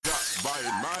Bite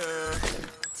my ass.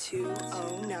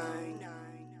 209.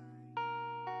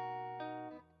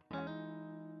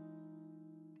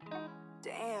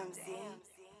 Damn, Z.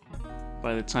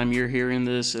 By the time you're hearing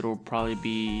this, it'll probably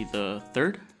be the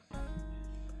 3rd?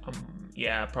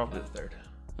 Yeah, probably the 3rd.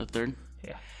 The 3rd?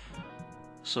 Yeah.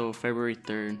 So February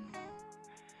 3rd.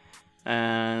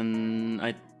 And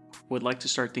I would like to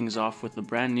start things off with a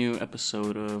brand new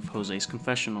episode of Jose's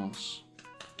Confessionals.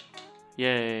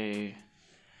 Yay.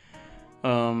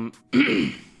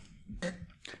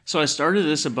 So I started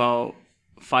this about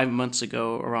 5 months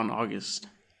ago, around August.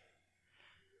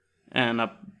 And I've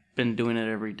been doing it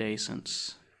every day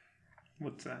since.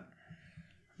 What's that?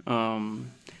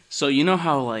 So you know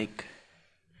how, like,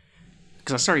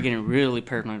 because I started getting really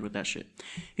paranoid with that shit.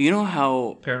 You know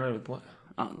how... Paranoid with what?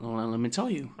 Let me tell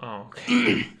you. Oh,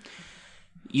 okay.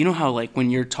 You know how, like, when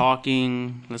you're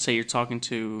talking, let's say you're talking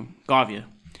to Gavia,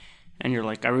 and you're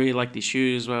like, I really like these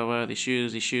shoes, these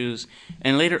shoes.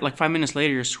 And later, like 5 minutes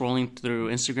later, you're scrolling through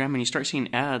Instagram and you start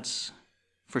seeing ads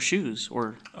for shoes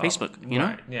or Facebook, you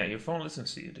know? Yeah, your phone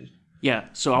listens to you, dude. Yeah,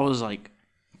 so I was like,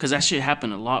 because that shit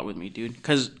happened a lot with me, dude.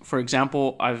 Because, for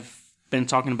example, I've been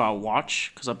talking about a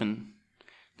watch, because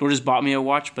Lourdes bought me a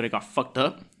watch, but it got fucked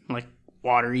up. Like,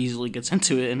 water easily gets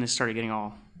into it, and it started getting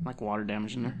all, like, water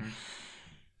damage in there. Mm-hmm.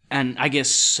 And I get,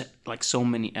 like, so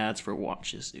many ads for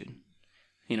watches, dude.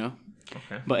 You know?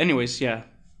 Okay. But anyways, yeah.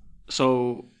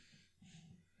 So,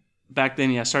 back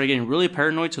then, I started getting really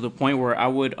paranoid to the point where I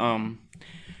would,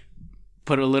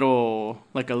 put a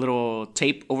little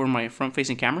tape over my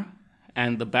front-facing camera,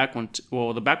 and the back one,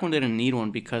 the back one didn't need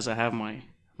one because I have my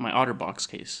OtterBox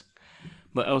case.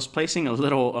 But I was placing a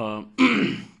little,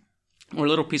 or a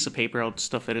little piece of paper. I would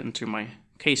stuff it into my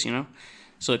case, you know,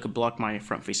 so it could block my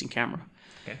front-facing camera.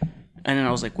 Okay. And then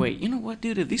I was like, wait, you know what,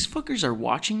 dude? If these fuckers are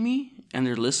watching me and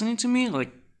they're listening to me,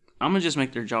 like, I'm gonna just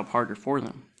make their job harder for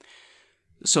them.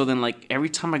 So then, like, every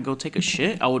time I go take a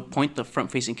shit, I would point the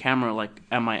front-facing camera, like,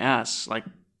 at my ass, like,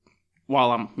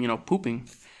 while I'm, you know, pooping.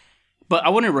 But I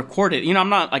wouldn't record it. You know, I'm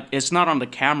not, like, it's not on the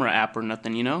camera app or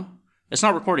nothing, you know? It's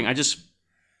not recording. I just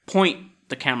point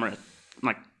the camera,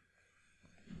 like,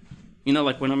 you know,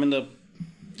 like, when I'm in the...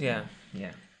 Yeah.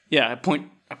 Yeah, I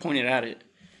point it at it.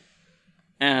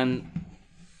 And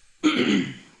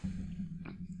I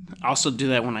also do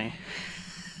that when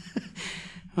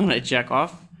I jack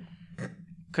off.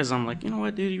 Because I'm like, you know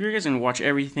what, dude? If you're guys going to watch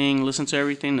everything, listen to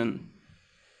everything, then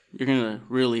you're going to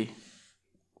really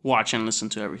watch and listen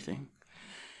to everything.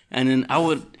 And then I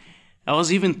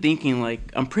was even thinking,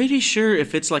 like, I'm pretty sure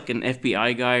if it's like an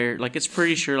FBI guy or, like, it's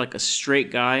pretty sure, like, a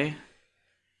straight guy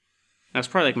that's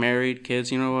probably, like, married, kids,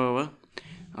 you know, what.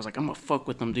 I was like, I'm going to fuck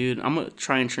with them, dude. I'm going to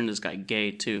try and turn this guy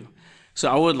gay, too. So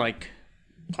I would, like,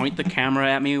 point the camera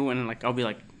at me and, like, I'll be,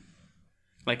 like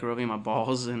rubbing my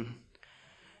balls and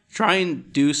try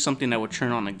and do something that would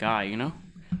turn on a guy, you know?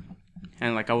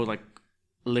 And, like, I would, like,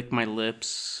 lick my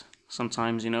lips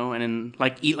sometimes, you know? And then,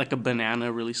 like, eat, like, a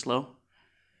banana really slow.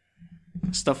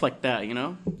 Stuff like that, you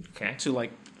know? Okay. To,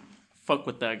 like, fuck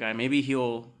with that guy. Maybe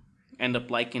he'll end up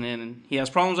liking it and he has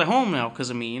problems at home now because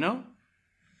of me, you know?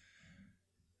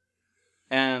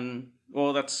 And,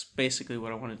 well, that's basically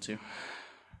what I wanted to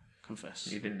confess.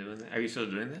 You've been doing that? Are you still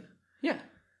doing that? Yeah.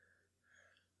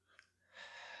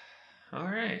 All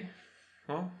right.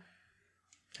 Well,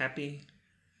 happy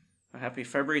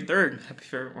February 3rd.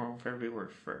 February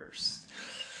 1st.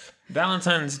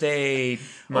 Valentine's Day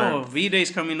month. Oh,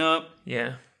 V-Day's coming up.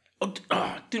 Yeah. Oh,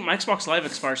 dude, my Xbox Live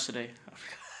expires today.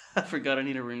 I forgot I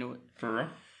need to renew it. For real?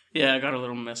 Yeah, I got a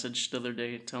little message the other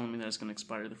day telling me that it's going to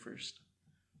expire the 1st.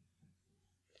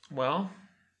 Well,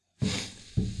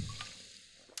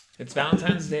 it's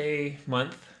Valentine's Day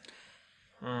month.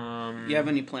 You have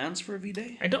any plans for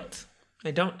V-Day? I don't,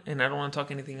 and I don't want to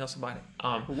talk anything else about it.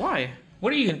 Why?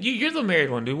 What are you? You're the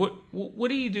married one, dude. What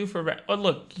do you do for? Oh,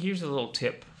 look, here's a little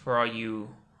tip for all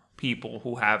you people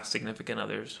who have significant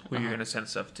others who you're gonna send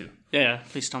stuff to. Yeah,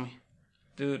 please tell me,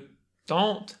 dude.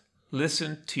 Don't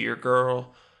listen to your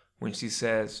girl when she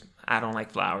says, "I don't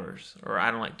like flowers," or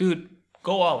 "I don't like." Dude,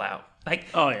 go all out.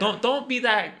 Like, don't be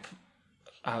that.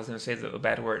 I was gonna say a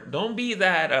bad word. Don't be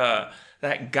that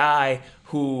that guy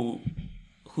who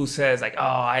says like, "Oh,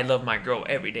 I love my girl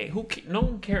every day." No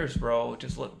one cares, bro.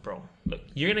 Just look, bro. Look,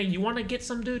 you want to get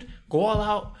some, dude. Go all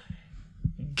out.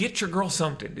 Get your girl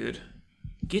something, dude.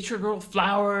 Get your girl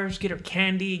flowers. Get her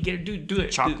candy. Get her, dude. Do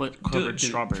it. Chocolate covered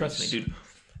strawberries. Trust me, dude.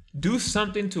 Do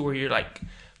something to where you're like,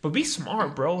 but be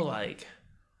smart, bro. Like,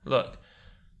 look.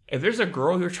 If there's a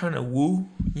girl you're trying to woo,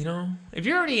 you know, if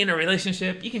you're already in a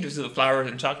relationship, you can just do the flowers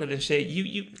and chocolate and shit.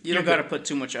 You don't got to put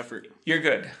too much effort. You're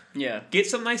good. Yeah. Get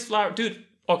some nice flowers. Dude,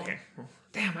 okay.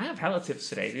 Damn, I have hella tips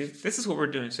today, dude. This is what we're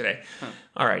doing today.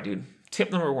 All right, dude.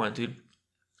 Tip number 1, dude.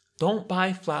 Don't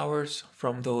buy flowers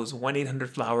from those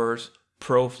 1-800-Flowers,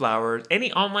 Pro Flowers,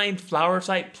 any online flower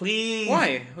site, please.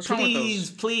 Why? What's wrong with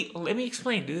those? Please. Let me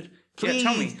explain, dude. Please,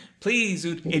 tell me. Please,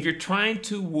 dude. If you're trying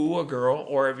to woo a girl,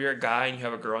 or if you're a guy and you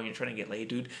have a girl and you're trying to get laid,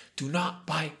 dude, do not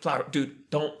buy flowers. Dude,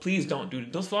 please don't,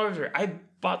 dude. Those flowers I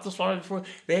bought those flowers before.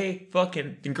 They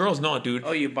fucking, and girls know it, dude.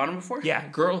 Oh, you bought them before?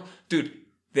 Yeah, dude,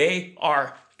 they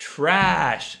are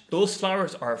trash. Those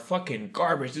flowers are fucking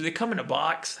garbage. Do they come in a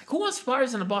box? Like, who wants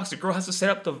flowers in a box? The girl has to set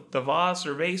up the vase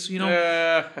or vase, you know?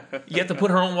 You have to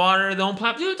put her own water, their own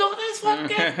plant. Dude, don't let's fuck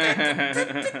get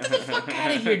the fuck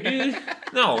out of here, dude.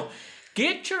 No.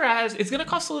 Get your ass. It's gonna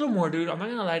cost a little more, dude. I'm not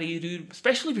gonna lie to you, dude.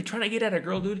 Especially if you're trying to get at a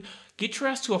girl, dude. Get your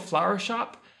ass to a flower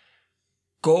shop.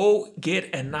 Go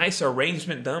get a nice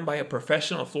arrangement done by a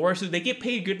professional florist, dude. They get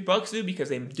paid good bucks, dude, because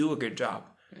they do a good job.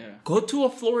 Yeah. Go to a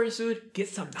florist, dude. Get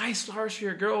some nice flowers for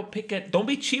your girl. Don't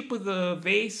be cheap with the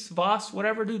vase,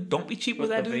 whatever, dude. Don't be cheap with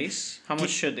that, dude. Vase? How much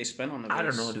should they spend on the vase? I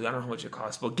don't know, dude. I don't know how much it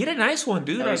costs, but get a nice one,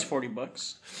 dude. At least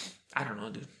 $40. I don't know,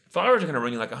 dude. Flowers are gonna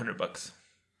run you like $100.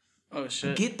 Oh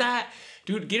shit. Get that,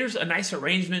 dude. Get her a nice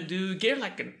arrangement, dude. Get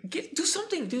her do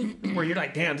something, dude, where you're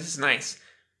like, damn, this is nice.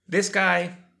 This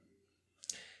guy.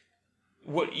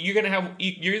 What you're gonna have?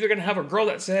 You're either gonna have a girl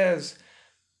that says,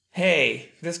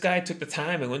 hey, this guy took the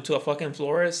time and went to a fucking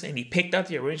florist and he picked out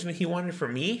the arrangement he wanted for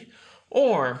me.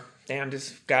 Or, damn,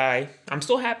 this guy, I'm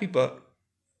still happy, but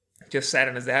just sat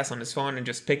on his ass on his phone and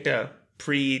just picked a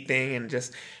pre-thing and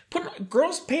just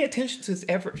girls pay attention to this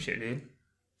effort shit, dude.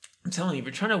 I'm telling you, if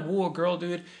you're trying to woo a girl,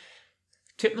 dude,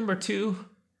 tip number 2,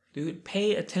 dude,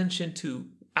 pay attention to,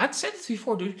 I've said this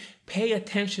before, dude, pay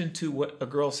attention to what a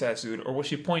girl says, dude, or what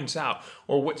she points out,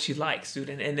 or what she likes,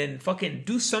 dude, and then fucking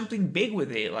do something big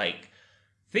with it. Like,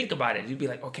 think about it. You'd be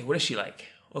like, okay, what is she like?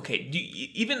 Okay,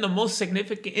 even the most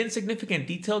insignificant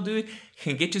detail, dude,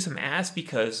 can get you some ass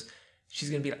because she's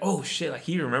going to be like, oh shit, like,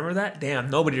 you remember that? Damn,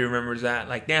 nobody remembers that.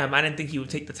 Like, damn, I didn't think he would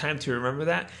take the time to remember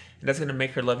that. And that's going to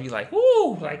make her love you like,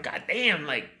 woo, like, goddamn,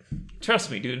 like,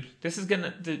 trust me, dude. This is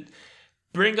going to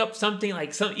bring up something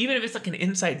like even if it's like an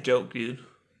inside joke, dude.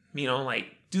 You know, like,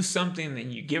 do something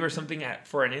and you give her something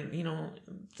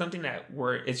something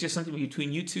where it's just something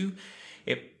between you two.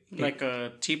 Like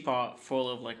a teapot full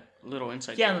of like little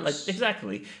inside jokes. Yeah, like,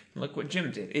 exactly. Like what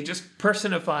Jim did. It just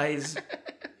personifies...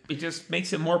 It just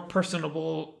makes it more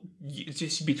personable. It's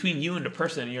just between you and the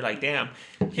person, and you're like, damn.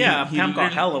 Pam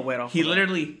got hella wet off. He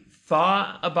literally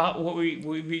thought about what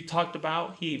we talked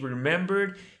about. He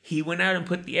remembered. He went out and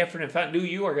put the effort and found, dude,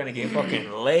 you are gonna get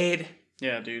fucking laid.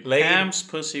 Yeah, dude. Laid. Pam's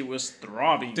pussy was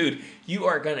throbbing. Dude, you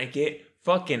are gonna get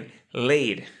fucking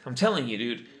laid. I'm telling you,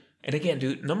 dude. And again,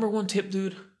 dude, number 1 tip,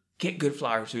 dude, get good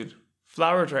flowers, dude.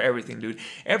 Flowers are everything, dude.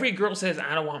 Every girl says,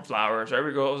 I don't want flowers. Or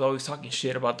every girl is always talking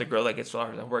shit about the girl that gets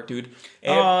flowers at work, dude.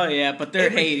 Oh, yeah, but they're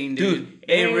hating, dude.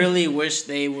 They really wish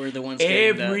they were the ones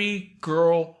getting that. Every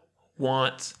girl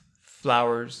wants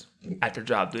flowers at their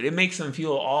job, dude. It makes them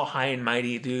feel all high and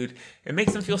mighty, dude. It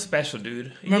makes them feel special,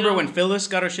 dude. Remember when Phyllis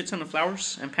got her shit ton of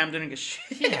flowers and Pam didn't get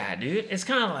shit? Yeah, dude. It's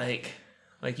kind of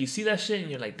like you see that shit and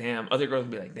you're like, damn. Other girls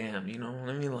will be like, damn, you know,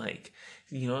 let me like,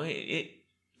 you know,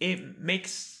 it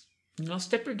makes... You know,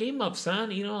 step your game up,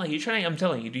 son. You know, like I'm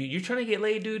telling you, dude, you're trying to get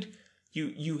laid, dude.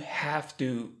 You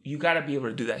gotta be able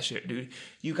to do that shit, dude.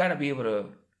 You gotta be able to,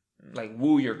 like,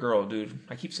 woo your girl, dude.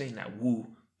 I keep saying that, woo.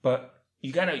 But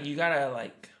you gotta,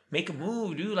 like, make a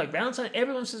move, dude. Like,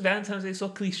 everyone says Valentine's Day is so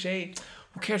cliche.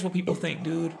 Who cares what people think,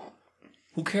 dude?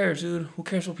 Who cares, dude? Who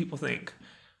cares what people think?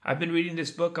 I've been reading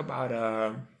this book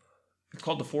about, it's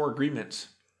called The 4 Agreements.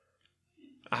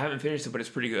 I haven't finished it, but it's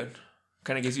pretty good.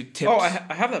 Kind of gives you tips. Oh, I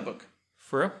have that book.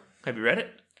 For real? Have you read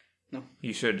it? No.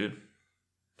 You should, dude.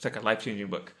 It's like a life-changing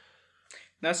book.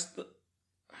 It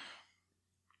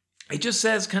just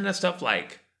says kind of stuff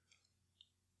like,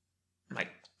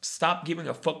 stop giving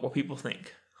a fuck what people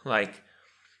think. Like,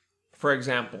 for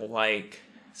example, like,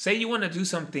 say you want to do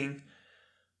something,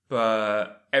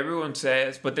 but everyone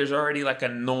says, but there's already like a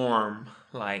norm,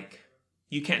 like,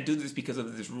 you can't do this because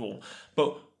of this rule.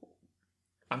 But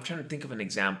I'm trying to think of an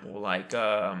example, like,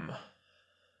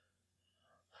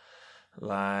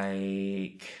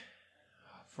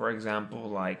 for example,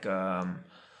 like,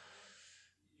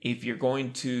 if you're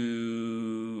going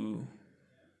to,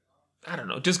 I don't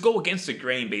know, just go against the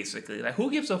grain, basically. Like,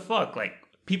 who gives a fuck? Like,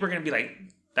 people are going to be like,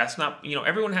 that's not, you know,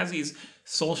 everyone has these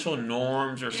social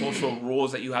norms or social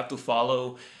rules that you have to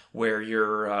follow where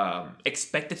you're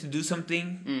expected to do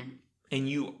something and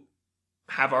you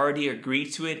have already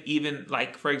agreed to it. Even,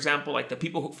 like, for example, like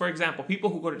people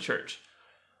who go to church.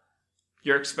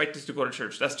 you're expected to go to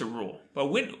church. That's the rule. But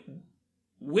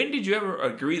when did you ever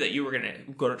agree that you were going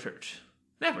to go to church?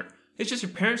 Never. It's just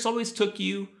your parents always took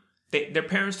you. Their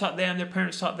parents taught them. Their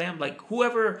parents taught them. Like,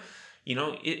 whoever, you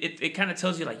know, it kind of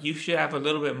tells you, like, you should have a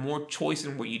little bit more choice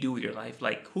in what you do with your life.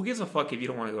 Like, who gives a fuck if you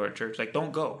don't want to go to church? Like,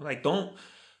 don't go. Like, don't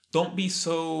be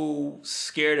so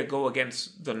scared to go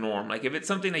against the norm. Like, if it's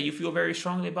something that you feel very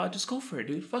strongly about, just go for it,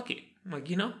 dude. Fuck it. Like,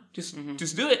 you know, just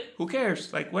do it. Who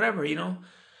cares? Like, whatever, you know.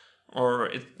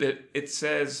 Or it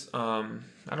says, I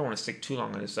don't want to stick too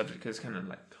long on this subject because it's kind of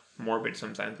like morbid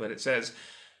sometimes, but it says,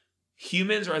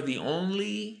 humans are the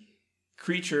only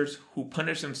creatures who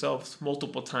punish themselves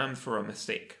multiple times for a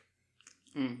mistake.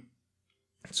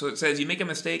 So it says you make a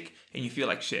mistake and you feel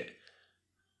like shit.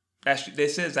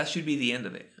 It says that should be the end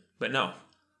of it. But no.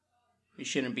 You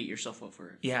shouldn't beat yourself up for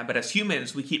it. Yeah, but as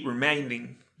humans, we keep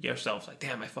reminding yourselves, like,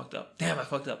 damn, I fucked up. Damn, I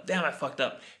fucked up. Damn, I fucked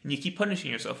up. And you keep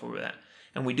punishing yourself over that.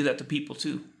 And we do that to people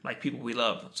too. Like, people we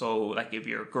love. So, like, if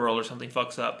your girl or something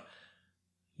fucks up,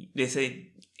 they say,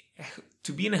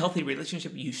 to be in a healthy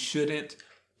relationship, you shouldn't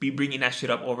be bringing that shit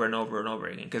up over and over and over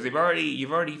again. Because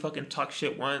you've already fucking talked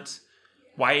shit once.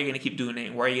 Why are you gonna keep doing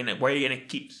it? Why are you gonna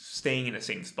keep staying in the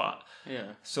same spot?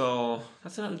 Yeah. So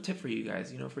that's another tip for you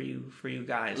guys. You know, for you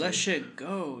guys. Let shit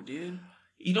go, dude.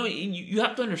 You know, you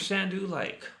have to understand, dude.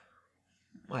 Like,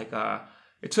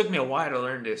 it took me a while to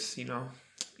learn this. You know,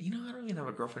 I don't even have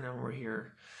a girlfriend now. We're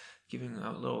here giving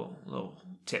out little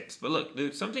tips. But look,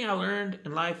 dude, something I learned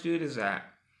in life, dude, is that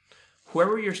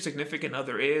whoever your significant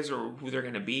other is or who they're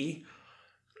gonna be,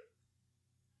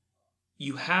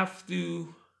 you have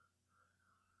to,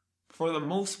 for the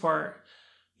most part,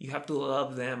 you have to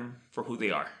love them for who they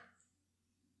are.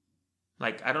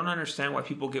 Like, I don't understand why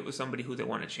people get with somebody who they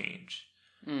want to change.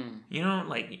 You know,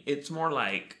 like, it's more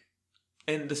like,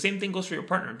 and the same thing goes for your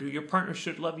partner, dude. Your partner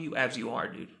should love you as you are,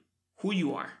 dude. Who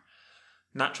you are.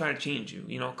 Not trying to change you,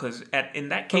 you know, because in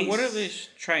that case... But what if they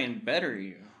try and better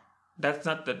you? That's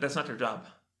not their job.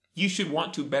 You should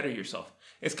want to better yourself.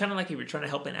 It's kind of like if you're trying to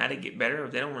help an addict get better,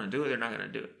 if they don't want to do it, they're not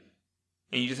going to do it.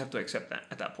 And you just have to accept that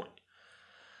at that point.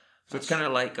 So it's kind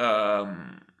of like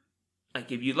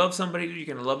if you love somebody, you're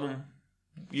going to love them.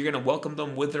 You're going to welcome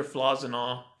them with their flaws and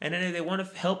all. And then if they want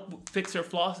to help fix their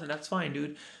flaws, then that's fine,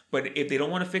 dude. But if they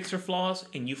don't want to fix their flaws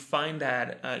and you find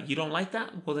that you don't like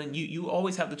that, well, then you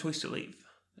always have the choice to leave.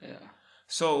 Yeah.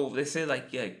 So they say, like,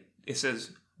 yeah, it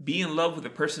says, be in love with the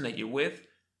person that you're with.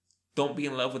 Don't be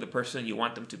in love with the person you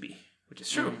want them to be, which is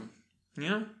true. You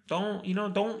know,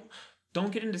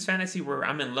 don't get in this fantasy where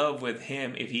I'm in love with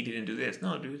him if he didn't do this.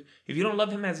 No, dude. If you don't love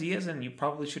him as he is, then you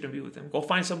probably shouldn't be with him. Go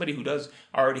find somebody who does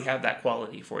already have that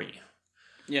quality for you.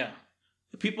 Yeah.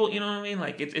 People, you know what I mean?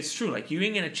 Like, it's true. Like, you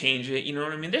ain't going to change it. You know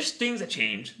what I mean? There's things that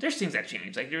change.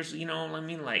 Like, there's, you know what I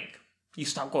mean? Like, you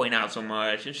stop going out so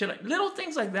much and shit. Like, little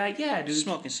things like that. Yeah, dude.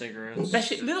 Smoking cigarettes. That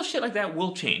shit, little shit like that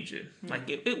will change it. Like,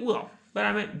 it will. But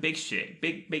I meant big shit.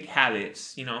 Big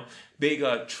habits, you know? Big,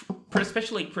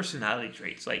 especially personality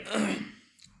traits. Like,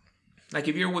 like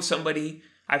if you're with somebody,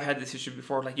 I've had this issue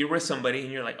before. Like, you're with somebody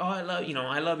and you're like, oh, I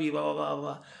love you, blah, blah, blah,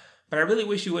 blah. But I really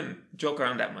wish you wouldn't joke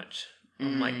around that much.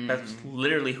 I'm like, that's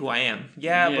literally who I am.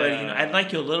 Yeah, but, you know, I'd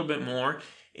like you a little bit more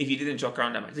if you didn't joke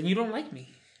around that much. Then you don't like me.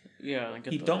 Yeah.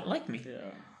 You don't like me. Yeah.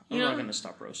 I'm not going to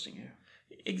stop roasting you.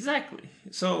 Exactly.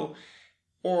 So,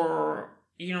 or,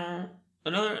 you know,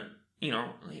 another... You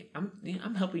know, like,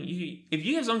 I'm helping you. If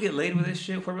you guys don't get laid with this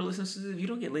shit, whoever listens to this, if you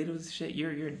don't get laid with this shit,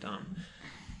 you're dumb.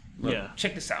 Look,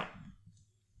 check this out.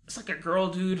 It's like a girl,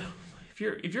 dude. If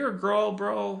you're a girl,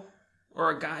 bro,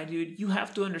 or a guy, dude, you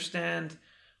have to understand,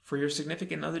 for your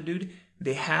significant other, dude,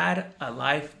 they had a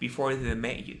life before they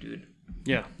met you, dude.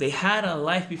 Yeah. They had a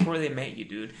life before they met you,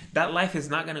 dude. That life is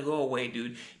not gonna go away,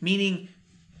 dude. Meaning,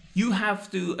 you have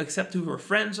to accept who her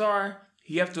friends are.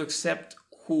 You have to accept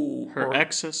her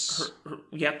exes.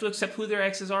 You have to accept who their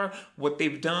exes are, what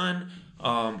they've done.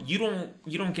 You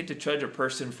don't get to judge a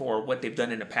person for what they've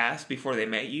done in the past before they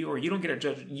met you, or you don't get to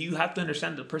judge. You have to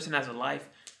understand the person has a life,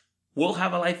 will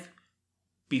have a life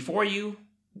before you,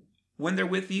 when they're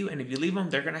with you, and if you leave them,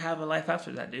 they're gonna have a life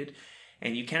after that, dude.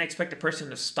 And you can't expect a person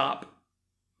to stop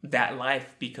that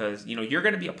life because, you know, you're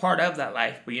gonna be a part of that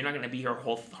life, but you're not gonna be her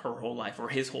whole life or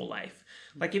his whole life.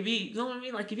 Like, if you know what I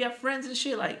mean, like, if you have friends and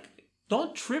shit, like,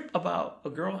 don't trip about a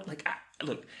girl. Like,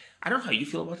 look, I don't know how you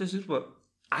feel about this, dude, but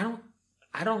I don't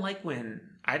like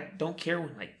I don't care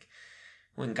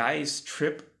when guys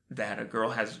trip that a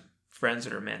girl has friends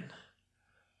that are men.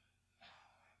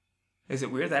 Is it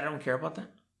weird that I don't care about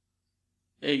that?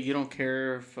 Hey, you don't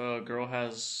care if a girl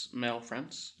has male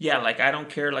friends? Yeah, like, I don't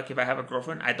care, like, if I have a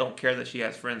girlfriend, I don't care that she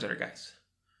has friends that are guys.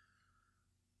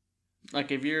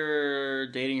 Like, if you're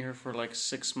dating her for like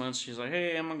 6 months, she's like,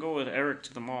 hey, I'm gonna go with Eric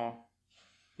to the mall.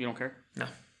 You don't care? No.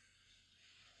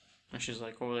 And she's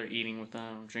like over there eating with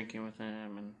them, drinking with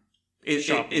them, and is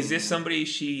this somebody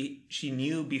she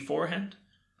knew beforehand?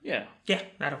 Yeah. Yeah,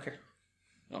 I don't care.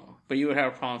 Oh, but you would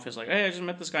have a problem if it's like, hey, I just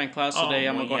met this guy in class today.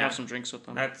 I'm gonna go have some drinks with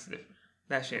him. That's different.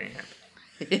 That shit ain't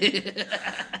happening.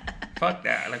 Fuck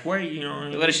that. Like, where you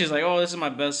know? But she's like, oh, this is my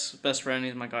best friend.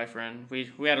 He's my guy friend.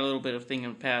 We had a little bit of thing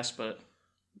in the past, but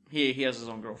he has his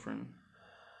own girlfriend.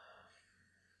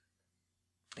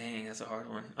 Dang, that's a hard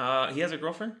one. He has a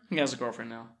girlfriend? He has a girlfriend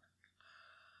now.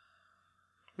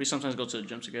 We sometimes go to the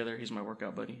gym together. He's my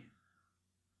workout buddy.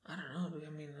 I don't know.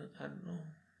 I don't know.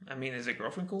 I mean, is a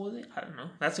girlfriend cool with it? I don't know.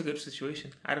 That's a good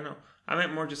situation. I don't know. I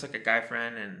meant more just like a guy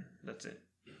friend, and that's it.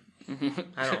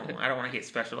 I don't want to get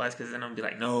specialized because then I'll be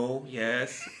like, no,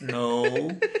 yes, no.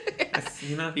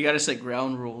 You know, you got to set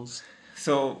ground rules.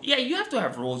 So yeah, you have to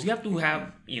have rules. You have to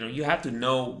have, you have to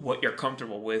know what you're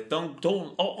comfortable with. Don't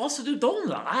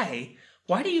lie.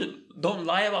 Why don't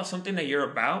lie about something that you're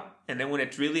about, and then when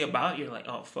it's really about, you're like,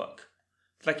 oh fuck.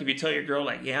 It's like if you tell your girl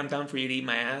like, yeah, I'm down for you to eat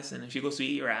my ass, and if she goes to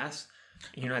eat your ass,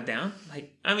 and you're not down.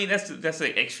 Like, I mean, that's an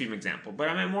extreme example, but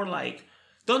I mean more like,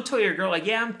 don't tell your girl like,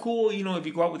 yeah, I'm cool. If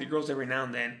you go out with your girls every now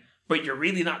and then, but you're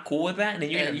really not cool with that, and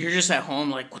then you're just at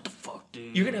home like, what the fuck,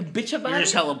 dude? You're gonna bitch about it. You're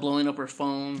just hella blowing up her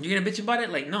phone. You're gonna bitch about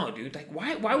it, like, no, dude. Like,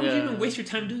 why would you even waste your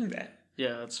time doing that?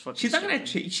 Yeah, that's fucking. She's not gonna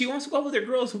cheat. She wants to go out with her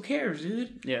girls. Who cares,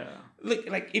 dude? Yeah. Look,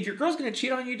 like, if your girl's gonna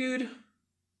cheat on you, dude,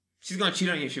 she's gonna cheat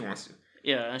on you if she wants to.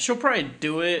 Yeah, and she'll probably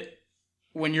do it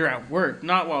when you're at work,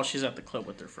 not while she's at the club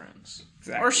with her friends.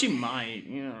 Exactly. Or she might,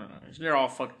 they're all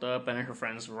fucked up and her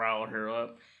friends rile her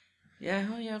up. Yeah,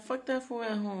 hell yeah, fuck that fool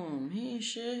at home. He ain't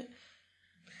shit.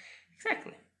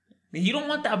 Exactly. You don't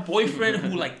want that boyfriend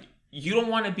who, like, you don't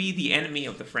want to be the enemy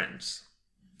of the friends.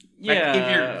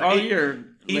 Yeah, like, if your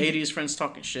ladies' friends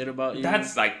talking shit about you.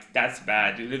 That's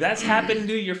bad, dude. If that's happened,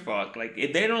 dude, you're fucked. Like,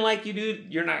 if they don't like you,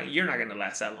 dude, you're not gonna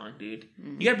last that long, dude.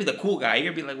 You gotta be the cool guy. You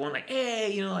gotta be like one, like,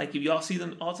 hey, like if you all see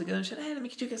them all together and shit, hey, let me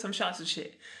get you some shots and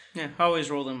shit. Yeah, I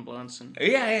always roll them blunts and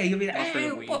you'll be like,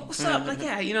 hey, what's up? Like,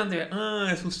 yeah, they're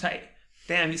this who's tight.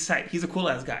 Damn, he's tight. He's a cool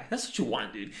ass guy. That's what you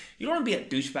want, dude. You don't want to be a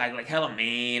douchebag like hella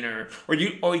mean, or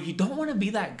you don't want to be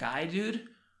that guy, dude,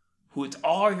 who it's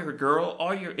your girl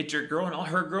and all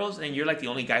her girls, and you're like the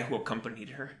only guy who accompanied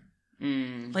her.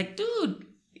 Like, dude,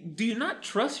 do you not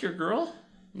trust your girl?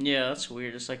 Yeah, that's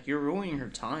weird. It's like you're ruining her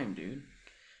time, dude.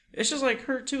 It's just like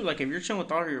her too. Like if you're chilling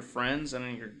with all your friends and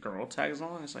then your girl tags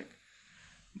along, it's like,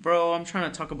 bro, I'm trying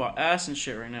to talk about ass and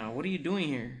shit right now. What are you doing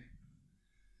here?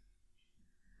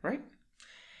 Right?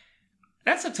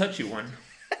 That's a touchy one.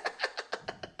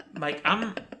 Like,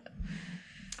 I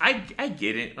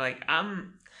get it. Like,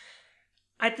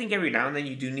 I think every now and then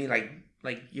you do need like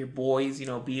your boys,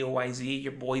 BOYZ,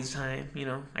 your boys time,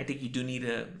 I think you do need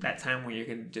that time where you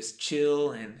can just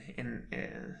chill and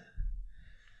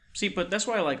See, but that's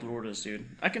why I like Lourdes, dude.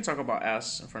 I can talk about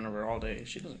ass in front of her all day.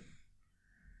 She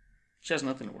has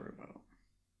nothing to worry about.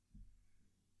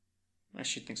 And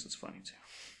she thinks it's funny too.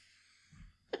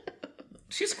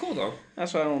 She's cool though.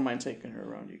 That's why I don't mind taking her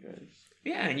around you guys.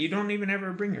 Yeah, and you don't even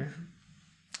ever bring her.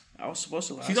 I was supposed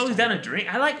to. She's always down to drink.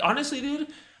 Honestly, dude,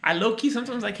 I low key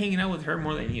sometimes like hanging out with her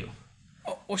more than you.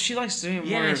 Oh, well, she likes doing more.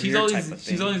 Yeah, she's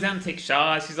always down to take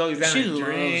shots. She's always down to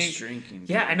drink. She loves drinking. Dude.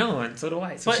 Yeah, I know, and so do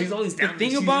I. So she's always down. The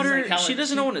thing about her, she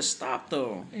doesn't know when to stop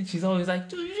though. And she's always like,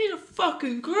 "Dude, you need a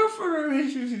fucking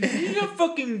girlfriend. You need a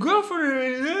fucking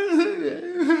girlfriend."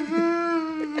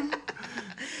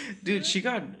 Dude, she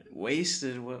got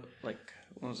wasted. What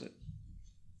was it?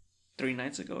 3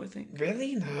 nights ago, I think.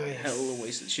 Really? Nice. Hella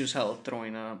wasted. She was hella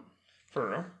throwing up. For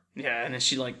real? Yeah, and then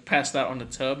she passed out on the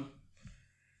tub.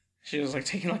 She was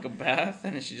taking a bath,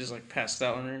 and then she just passed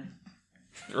out on her.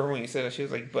 Or when you said that she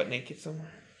was butt naked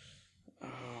somewhere. Oh.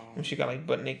 When she got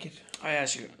butt naked. Oh yeah,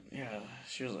 she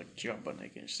was she got butt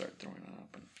naked and she started throwing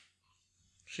up, and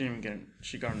she didn't even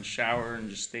she got in the shower and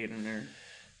just stayed in there.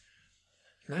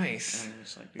 Nice. And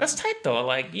it's that's tight though.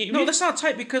 No, that's not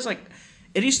tight because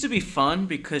it used to be fun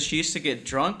because she used to get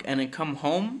drunk and then come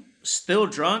home still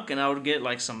drunk, and I would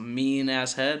get some mean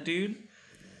ass head, dude.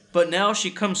 But now she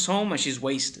comes home and she's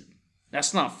wasted.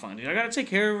 That's not fun, dude. I gotta take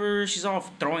care of her. She's all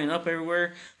throwing up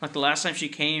everywhere. The last time she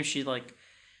came, she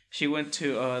went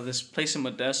to this place in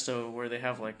Modesto where they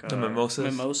have the mimosas.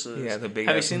 Mimosas. Yeah, the big.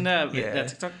 Have you seen that? Yeah. That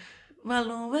TikTok?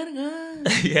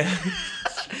 Yeah.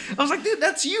 I was like, dude,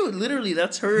 that's you. Literally,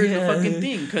 that's her in the fucking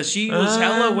thing. Because she was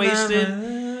hella wasted.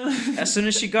 As soon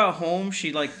as she got home,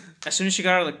 she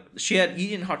had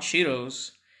eaten hot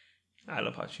Cheetos. I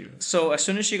love hot Cheetos. So as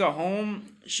soon as she got home,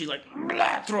 she like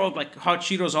throw up like hot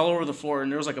Cheetos all over the floor,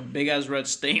 and there was like a big ass red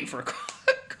stain for a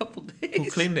couple days.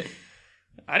 Who cleaned it?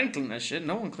 I didn't clean that shit.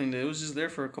 No one cleaned it. It was just there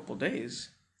for a couple days.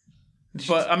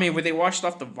 But I mean, when they washed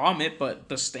off the vomit, but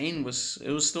the stain was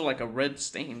still like a red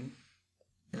stain.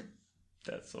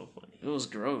 That's so funny. It was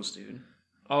gross, dude.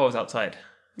 Oh, it was outside.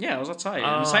 Yeah, it was outside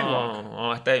on the sidewalk. Oh,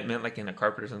 I thought it meant like in a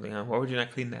carpet or something. Huh? Why would you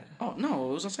not clean that? Oh no,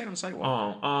 it was outside on the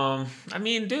sidewalk. Oh, I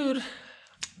mean, dude.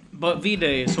 But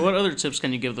V-Day. So, what other tips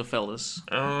can you give the fellas?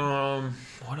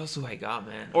 What else do I got,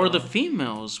 man? Or the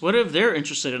females? What if they're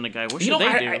interested in a guy? What should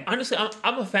they do? Honestly,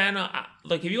 I'm a fan of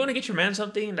like if you want to get your man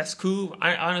something, that's cool.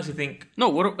 I honestly think. No,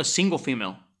 what a single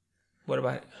female? What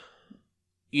about it?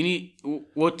 You need.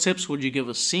 What tips would you give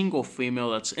a single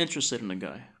female that's interested in a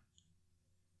guy?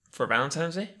 For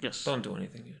Valentine's Day? Yes. Don't do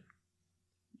anything, dude.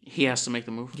 He has to make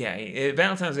the move. Yeah,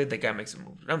 Valentine's Day, the guy makes a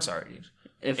move. I'm sorry, dude.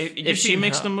 If she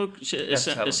makes the move,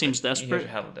 it seems desperate. You're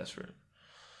hella desperate.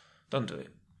 Don't do it.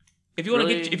 If you want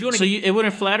to get, it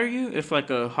wouldn't flatter you if like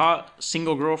a hot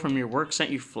single girl from your work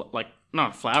sent you like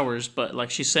not flowers, but like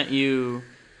she sent you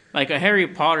like a Harry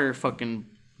Potter fucking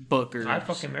book or. I'd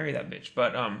fucking marry that bitch,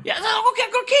 but Yeah,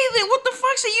 okay then. What the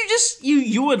fuck? So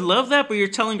you would love that, but you're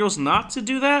telling girls not to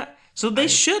do that. So they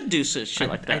should do shit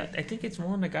like that. I think it's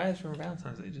more on the guys from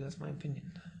Valentine's Day. That's my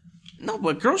opinion. No,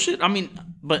 but girls should. I mean,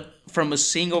 but from a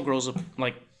single girl's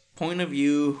like point of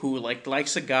view, who like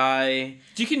likes a guy,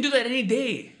 you can do that any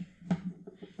day.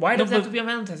 Why does it have to be on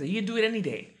Valentine's Day? You can do it any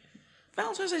day.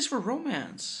 Valentine's Day is for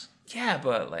romance. Yeah,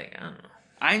 but like I don't know.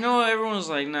 I know everyone's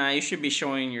like, nah, you should be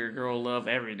showing your girl love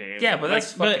every day. Yeah, but like,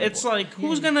 but it's like,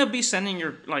 who's gonna be sending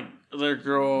their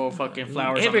girl fucking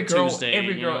flowers on Tuesday?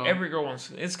 Every girl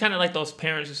wants. It's kind of like those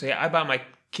parents who say, "I buy my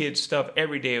kids stuff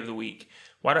every day of the week.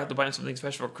 Why do I have to buy them something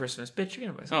special for Christmas?" Bitch, you're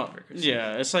gonna buy something for Christmas.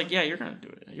 Yeah, it's like, yeah, you're gonna do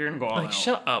it. You're gonna go all out.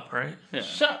 Shut up, right? Yeah.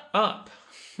 Shut up.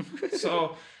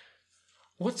 So,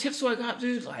 what tips do I got,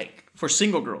 dude? Like for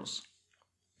single girls,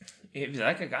 if you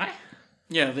like a guy.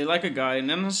 Yeah, they like a guy,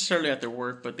 not necessarily at their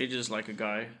work, but they just like a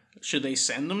guy. Should they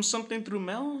send them something through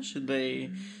mail? Should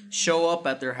they show up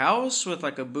at their house with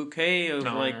like a bouquet of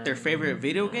like their favorite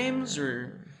video games,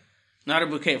 or not a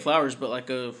bouquet of flowers, but like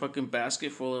a fucking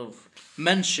basket full of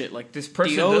men's shit, like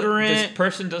deodorant? This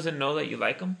person doesn't know that you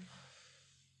like them.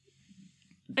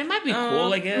 It might be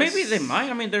cool, I guess. Maybe they might.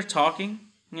 I mean, they're talking,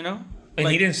 you know. And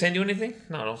he didn't send you anything?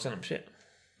 No, don't send him shit.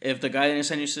 If the guy didn't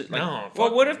send you shit, like, no.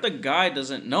 Well, what if the guy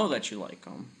doesn't know that you like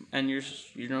him, and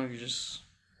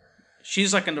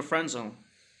she's like in the friend zone,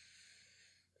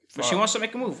 but she wants to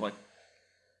make a move, like.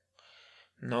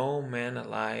 No man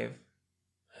alive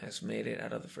has made it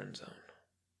out of the friend zone.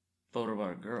 But what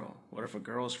about a girl? What if a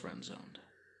girl's friend zoned?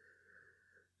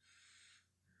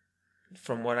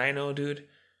 From what I know, dude,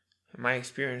 in my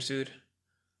experience, dude,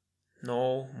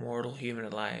 no mortal human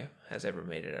alive has ever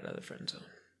made it out of the friend zone.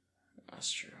 That's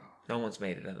true. No one's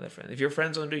made it out of the friend. If you're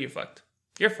friend zone, dude, you're fucked.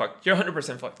 You're fucked. You're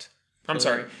 100% fucked. I'm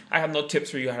sorry. I have no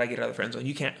tips for you how to get out of the friend zone.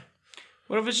 You can't.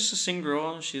 What if it's just a single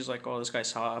girl? She's like, oh, this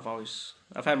guy's hot.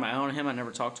 I've had my eye on him. I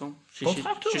never talked to him.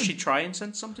 Should she try and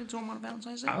send something to him on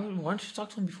Valentine's Day? Why don't you talk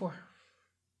to him before?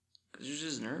 Because you're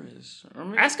just nervous.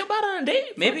 Or ask about it on a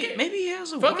date. Maybe he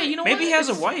has a wife. Maybe he has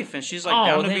a wife and she's like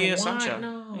down to be a sunshine.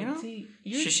 No. You know?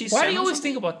 See, why do you always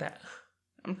think about that?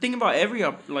 I'm thinking about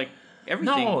everything.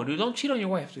 No, dude, don't cheat on your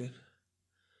wife, dude.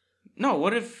 No,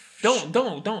 what if... Don't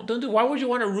do... Why would you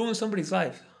want to ruin somebody's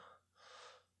life?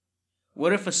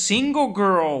 What if a single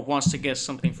girl wants to get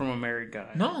something from a married guy?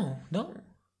 No.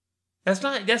 That's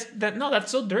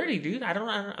so dirty, dude.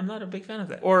 I'm not a big fan of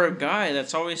that. Or a guy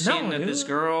that's always saying that this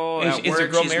girl at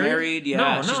work, she's married.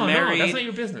 Yeah, she's married. No, that's not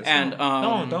your business. And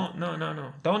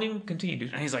no. Don't even continue,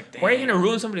 dude. And he's like, damn. Why are you gonna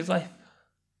ruin somebody's life?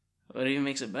 But it even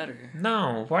makes it better.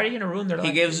 No, why are you gonna ruin their life?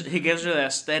 He gives her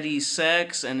that steady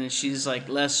sex, and then she's like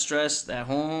less stressed at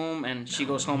home, and she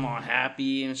goes home all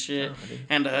happy and shit.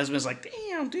 And the husband's like,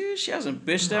 "Damn, dude, she hasn't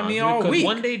bitched at me all week."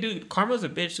 One day, dude, karma's a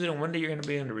bitch, dude, and one day you're gonna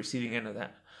be on the receiving end of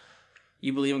that.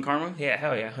 You believe in karma? Yeah,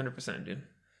 hell yeah, 100%, dude.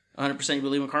 100% you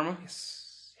believe in karma?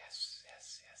 Yes.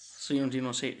 So you don't do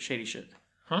no shady shit?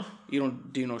 Huh? You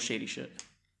don't do no shady shit?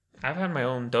 I've had my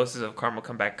own doses of karma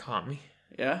come back haunt me.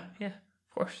 Yeah? Yeah,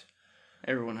 of course.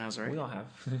 Everyone has, right? We all have.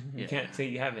 You can't say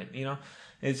you haven't, you know?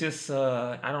 It's just,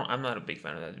 I'm not a big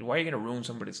fan of that. Why are you going to ruin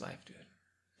somebody's life, dude?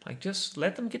 Like, just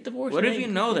let them get divorced. What if you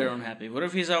know they're unhappy? What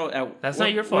if he's out at... That's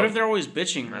not your fault. What if they're always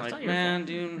bitching? That's like, man,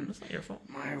 dude... That's not your fault.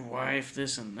 My wife,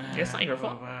 this and that. That's not your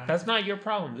fault. That's not your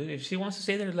problem, dude. If she wants to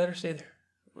stay there, let her stay there.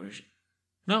 Where's she?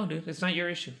 No, dude. It's not your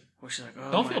issue. Well, she's like,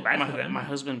 oh, don't feel bad for them. My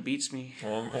husband beats me.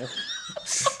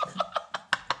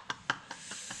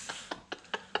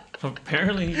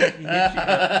 Apparently, he hit you.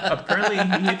 Apparently, he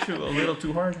hit you a little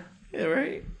too hard. Yeah,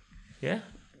 right? Yeah.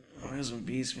 Oh, this one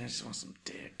beats me. I just want some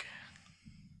dick.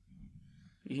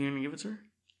 You gonna give it to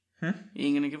her? You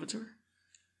ain't gonna give it to her?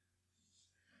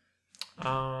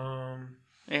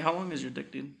 Hey, how long is your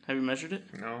dick, dude? Have you measured it?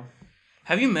 No.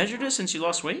 Have you measured it since you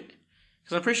lost weight?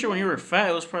 Because I'm pretty sure when you were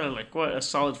fat, it was probably like, what, a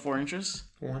solid 4 inches?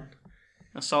 One.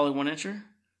 A solid 1 incher?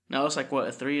 Now it's like, what,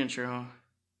 a 3 incher, huh?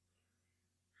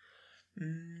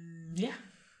 Yeah.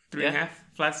 3.5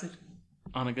 flaccid.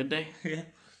 On a good day? Yeah.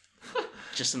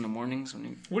 Just in the mornings when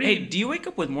you... What do you... Hey, do you wake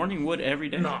up with morning wood every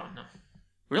day? No.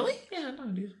 Really? Yeah, no,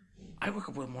 dude. I wake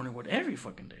up with morning wood every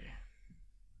fucking day.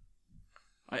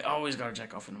 I always gotta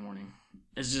jack off in the morning.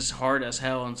 It's just hard as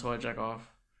hell until I jack off.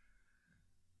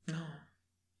 No.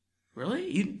 Really?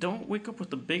 You don't wake up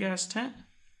with a big ass tent?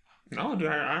 No, dude.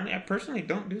 I personally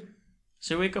don't, dude.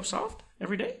 So you wake up soft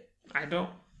every day? I don't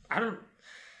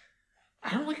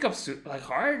wake up like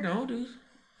hard, no, dude.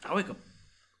 I wake up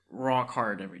rock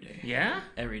hard every day. Yeah?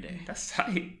 Every day. That's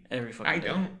tight. Every fucking day.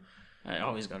 I don't. I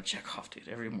always gotta check off, dude,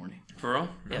 every morning. For real?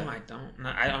 No, Yeah. I don't. No,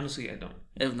 I honestly don't.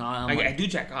 If not, I do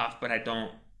jack off, but I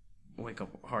don't. Wake up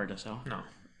hard as hell. No.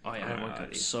 Oh yeah, I wake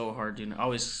up so hard, dude. I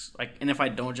always like, and if I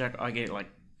don't jack, I get like,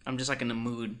 I'm just like in the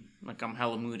mood, like I'm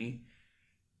hella moody.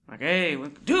 Like, hey,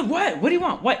 dude, what? What do you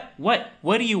want?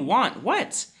 What do you want?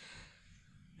 What?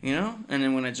 You know? And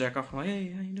then when I jack off, I'm like,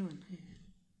 hey, how you doing? Hey.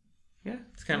 Yeah.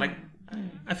 It's kind of like,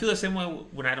 I feel the same way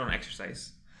when I don't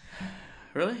exercise.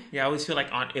 Really? Yeah, I always feel like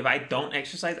if I don't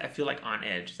exercise, I feel like on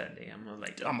edge that day.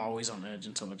 I'm always on edge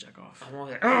until I jack off. I'm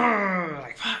always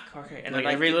like fuck, okay. And like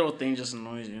every little thing just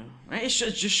annoys you. Hey,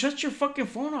 just shut your fucking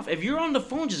phone off. If you're on the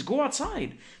phone, just go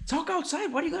outside. Talk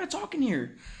outside. Why do you gotta talk in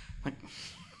here? Like,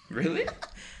 really?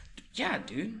 Yeah,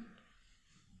 dude.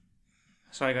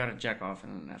 So I gotta jack off,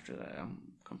 and then after that,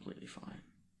 I'm completely fine.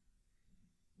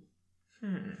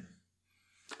 I'm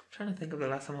trying to think of the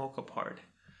last time I woke up hard.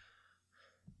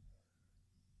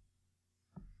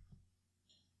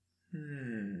 I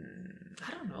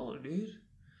don't know, dude.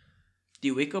 Do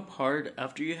you wake up hard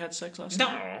after you had sex last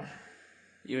night? No.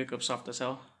 You wake up soft as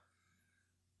hell?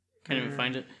 Can't even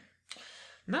find it?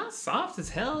 Not soft as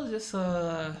hell, just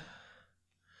But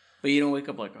you don't wake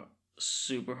up like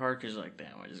super hard because you're like,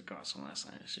 damn, I just got some last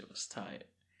night. That shit was tight.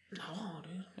 No,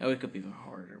 dude. I wake up even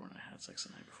harder when I had sex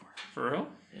the night before. For real?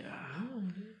 Yeah. No,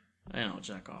 dude. And I'll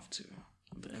jack off too.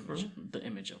 The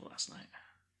image of last night.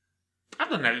 I've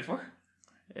done that before.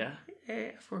 Yeah? Yeah,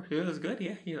 it was good,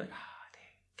 yeah. You're like, dang,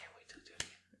 can't wait to do it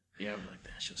again. Yeah, I'm like,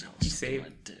 that shit was hella You stuck in saved.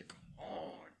 my dick.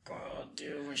 Oh my god,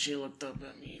 dude, when she looked up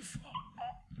at me.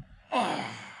 Oh.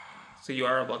 So you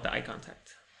are about the eye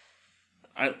contact.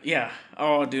 Yeah.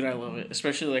 Oh, dude, I love it.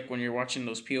 Especially like when you're watching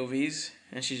those POVs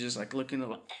and she's just like looking at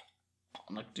like,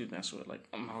 I'm like, dude, that's what like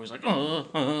I'm always like, So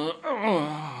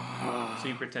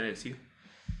you pretend it's you.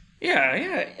 Yeah.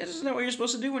 Isn't that what you're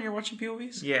supposed to do when you're watching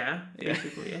POVs? Yeah,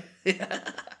 basically, yeah.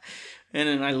 And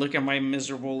then I look at my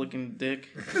miserable looking dick.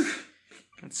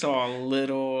 and saw a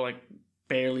little, like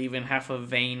barely even half a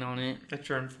vein on it. That's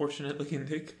your unfortunate looking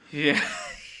dick. Yeah.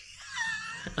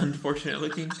 Unfortunate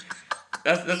looking.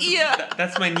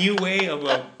 That's my new way of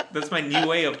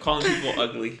calling people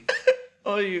ugly.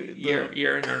 Oh,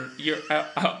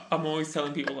 I'm always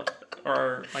telling people,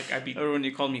 or like I'd be. Or when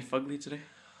you called me fugly today.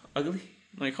 Ugly?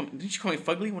 Didn't you call me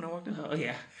fugly when I walked in? Oh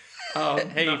yeah.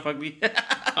 Hey, fugly.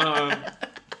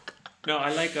 No,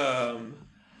 I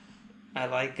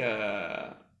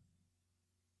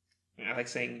like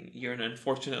saying you're an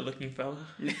unfortunate looking fella.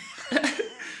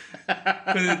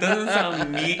 Because it doesn't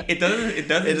sound mean. It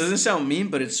doesn't sound mean,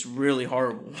 but it's really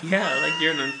horrible. Yeah, like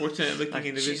you're an unfortunate looking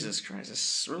individual. Jesus Christ,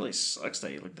 this really sucks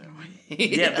that you look that way.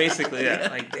 Yeah, basically that.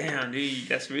 Like, damn, dude,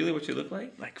 that's really what you look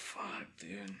like? Like, fuck,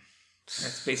 dude.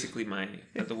 That's basically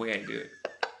the way I do it.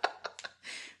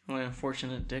 My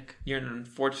unfortunate dick. You're an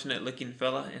unfortunate looking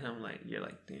fella, and you're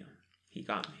like, damn, he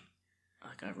got me.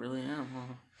 Like, I really am,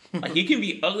 huh? Like, you can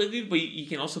be ugly, but you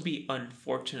can also be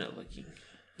unfortunate looking.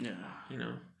 Yeah. You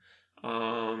know?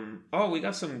 We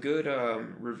got some good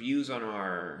reviews on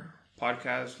our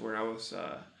podcast where I was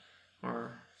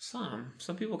some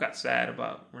people got sad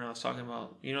about when I was talking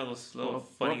about, you know, those little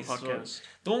funny stories.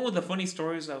 The one with the funny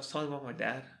stories I was talking about my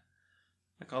dad.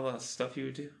 Like all the stuff he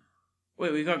would do.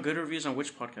 Wait, we got good reviews on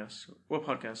which podcast? What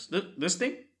podcast? This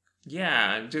thing?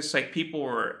 Yeah, just like people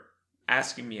were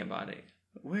asking me about it.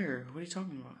 Where? What are you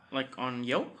talking about? Like on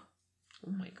Yelp?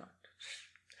 Oh my god.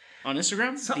 On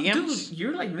Instagram? DMs? Dude,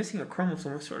 you're like missing a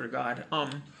chromosome, I swear to God.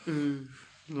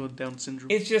 Little Down syndrome.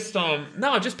 It's just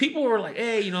just people were like,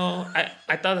 hey, you know,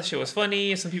 I thought that shit was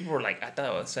funny. Some people were like, I thought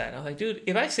it was sad. I was like, dude,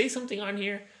 if I say something on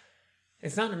here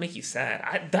It's not to make you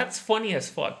sad. That's funny as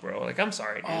fuck, bro. Like, I'm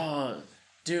sorry, dude. Oh,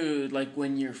 dude, like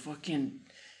when you're fucking...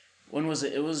 When was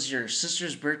it? It was your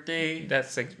sister's birthday.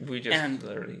 That's like, we just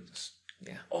literally just,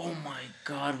 yeah. Oh my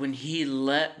God, when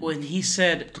he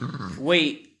said,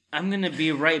 wait, I'm going to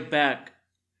be right back.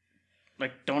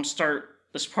 Like, don't start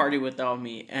this party without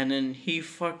me. And then he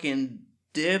fucking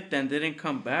dipped and didn't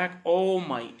come back. Oh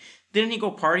my... Didn't he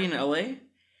go party in LA?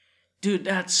 Dude,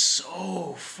 that's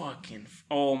so fucking...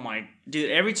 Oh my... Dude,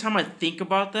 every time I think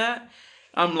about that,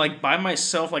 I'm like by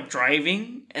myself, like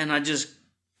driving, and I just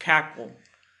cackle.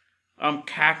 I'm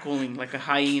cackling like a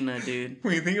hyena, dude.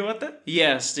 When you think about that?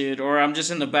 Yes, dude. Or I'm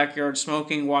just in the backyard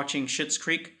smoking, watching Schitt's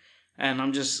Creek, and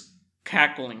I'm just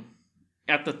cackling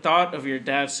at the thought of your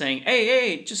dad saying,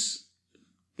 hey, just...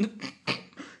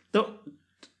 Don't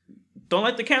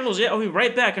light the candles yet. I'll be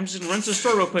right back. I'm just gonna run to the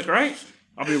store real quick, alright?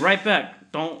 I'll be right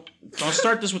back. Don't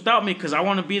start this without me, because I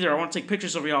want to be there. I want to take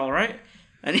pictures of y'all, alright?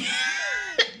 And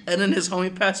then his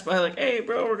homie passed by like, hey,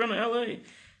 bro, we're going to LA.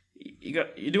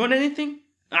 You doing anything?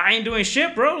 I ain't doing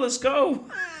shit, bro. Let's go.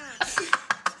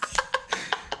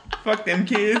 Fuck them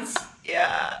kids.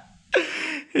 Yeah.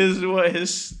 His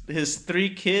 3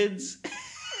 kids?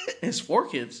 His 4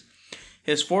 kids.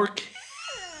 His 4 kids.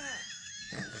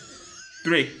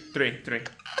 3.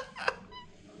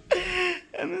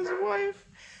 And his wife.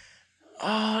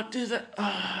 Oh, dude,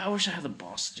 I wish I had the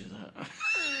boss to do that.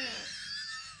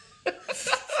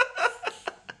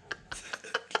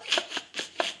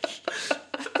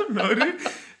 I don't know, dude.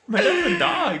 My dad's a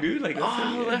dog, dude. Like,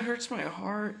 that hurts my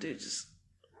heart, dude. Just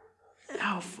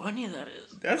how funny that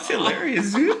is. That's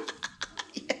hilarious, dude.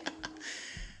 Yeah.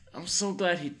 I'm so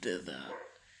glad he did that.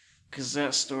 Because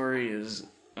that story is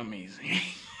amazing.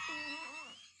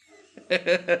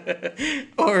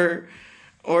 or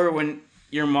when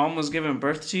your mom was giving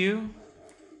birth to you,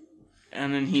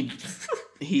 and then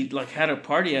he like had a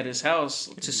party at his house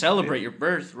to celebrate your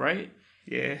birth, right?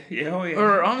 Yeah, oh yeah.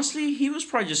 Or honestly, he was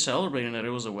probably just celebrating that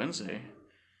it was a Wednesday.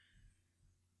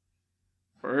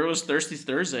 Or it was Thirsty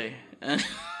Thursday. And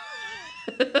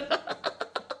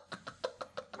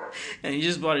he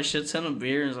just bought a shit ton of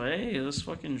beer and was like, hey, let's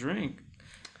fucking drink.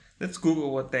 Let's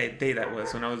Google what day that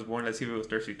was when I was born. Let's see if it was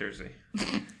Thirsty Thursday.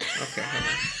 Okay, hold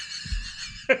on.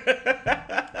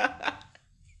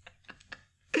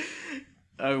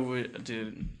 I would,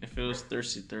 dude, if it was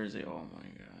Thirsty Thursday, oh my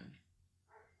god.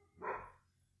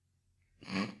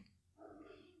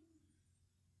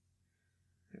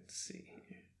 Let's see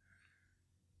here.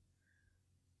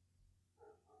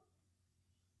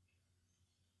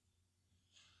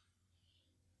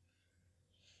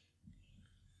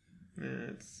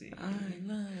 Let's see. I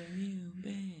love you,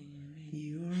 baby.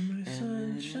 You are my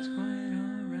sunshine.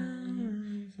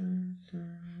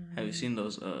 Have you seen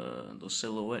those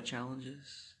silhouette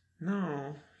challenges?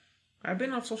 No. I've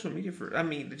been off social media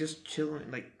just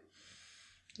chilling. Like,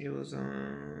 it was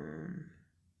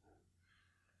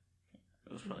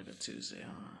It was probably like a Tuesday,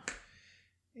 huh?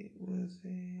 It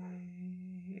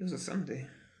was a Sunday.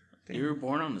 Damn. You were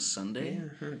born on a Sunday?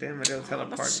 Yeah. Damn, my dad was hella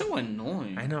party. That's so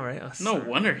annoying. I know, right? No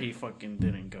wonder he fucking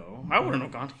didn't go. I wouldn't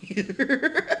have gone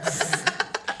either.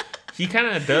 He kind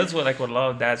of does what a lot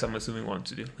of dads, I'm assuming, want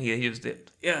to do. He was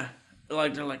dipped. Yeah.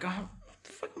 Like, they're like, oh, what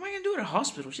the fuck am I going to do at a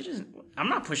hospital? She doesn't... I'm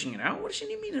not pushing it out. What does she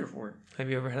need me there for? Have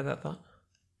you ever had that thought?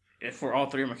 For all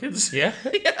 3 of my kids. Yeah?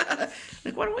 Yeah.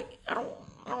 Like, why do I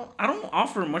don't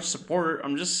offer much support.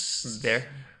 I'm just... There?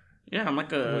 Yeah, I'm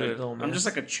just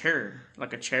like a chair.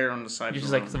 Like a chair on the side. You're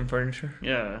just like some furniture?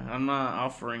 Yeah, I'm not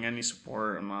offering any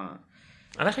support. I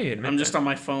like how you admit I'm just on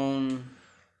my phone.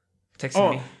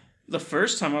 Texting me. The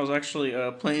first time I was actually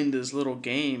playing this little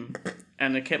game,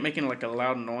 and it kept making like a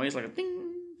loud noise, like a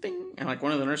ding, ding. And like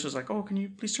one of the nurses was like, oh, can you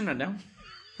please turn that down?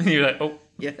 And you're like, oh.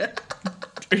 Yeah.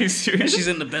 Are you serious? And she's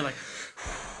in the bed like...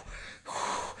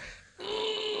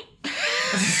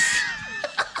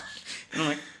 and I'm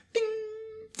like, ding,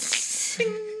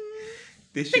 ding.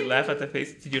 Did she laugh at the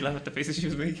face? Did you laugh at the faces she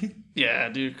was making? Yeah,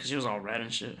 dude, because she was all red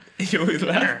and shit. You always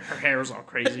laugh? Her hair was all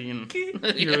crazy. And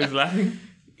You're always laughing?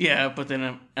 Yeah, but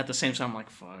then at the same time, I'm like,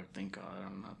 fuck, thank God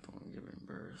I'm not the one giving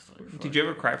birth. Like, did you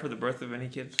ever cry for the birth of any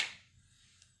kids?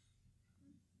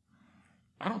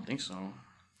 I don't think so.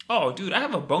 Oh, dude, I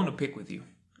have a bone to pick with you.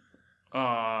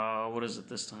 What is it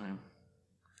this time?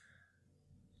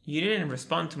 You didn't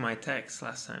respond to my text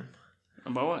last time.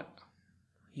 About what?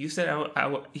 You said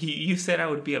you said I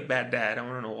would be a bad dad. I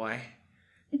want to know why.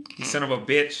 You son of a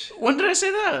bitch. When did I say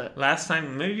that? Last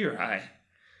time, maybe you're high.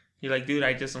 You're like, dude,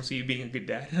 I just don't see you being a good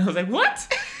dad. And I was like, what?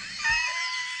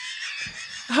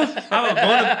 I have a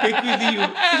bone to pick with you.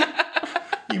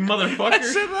 You motherfucker. I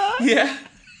said that? Yeah.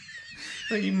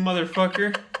 Like, you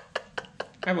motherfucker.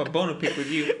 I have a bone to pick with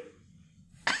you.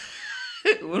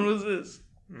 When was this?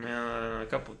 A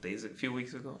couple of days, a few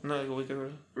weeks ago. No, like a week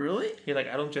ago. Really? You're like,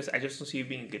 I just don't see you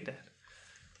being a good dad.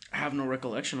 I have no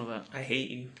recollection of that. I hate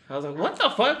you. I was like, what the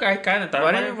fuck? I kind of thought.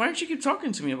 Why didn't you keep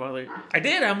talking to me about it? I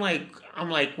did. I'm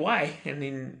like, why? And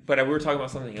then, but we were talking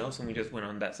about something else, and we just went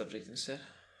on that subject instead.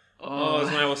 Oh,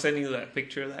 that's when I was sending you that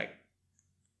picture of that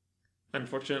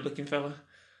unfortunate looking fella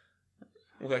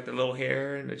with like the little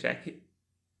hair and the jacket.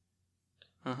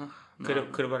 Could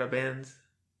have bought a Benz.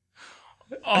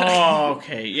 Oh,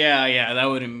 okay. Yeah. That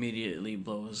would immediately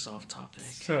blow us off topic.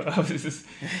 So I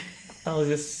was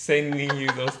just sending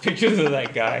you those pictures of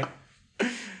that guy.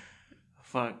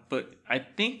 Fuck, but I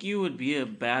think you would be a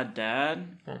bad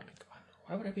dad. Oh my god.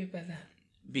 Why would I be a bad dad?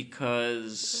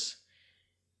 Because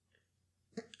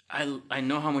I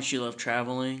know how much you love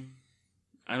traveling.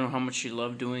 I know how much you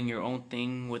love doing your own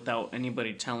thing without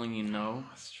anybody telling you no.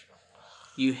 That's true.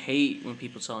 You hate when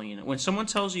people tell you no. When someone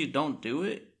tells you don't do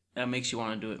it, that makes you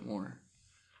want to do it more.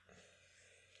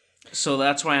 So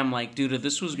that's why I'm like, dude, if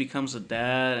this becomes a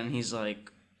dad and he's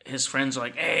like, his friends are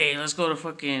like, hey, let's go to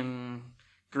fucking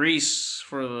Greece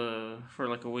for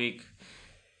like a week.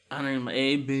 And I'm like,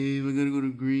 hey, babe, I gotta go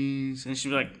to Greece. And she'd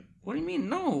be like, what do you mean?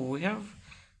 No, we have...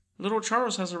 Little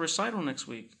Charles has a recital next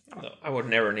week. I would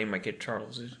never name my kid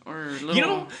Charles, dude. Or little... You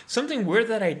know, something weird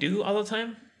that I do all the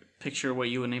time? Picture what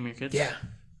you would name your kids? Yeah.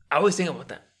 I always think about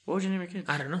that. What would you name your kids?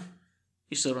 I don't know.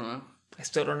 You still don't know? I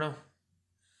still don't know.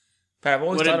 But I've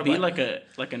always would thought it be about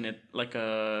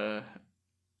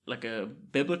like a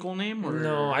biblical name? Or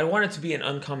no, I want it to be an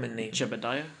uncommon name.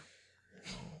 Jebediah?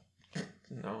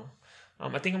 No. I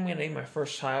think I'm going to name my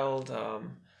first child,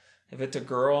 if it's a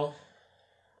girl...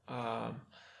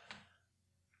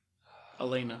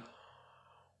 Elena.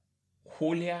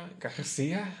 Julia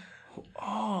Garcia.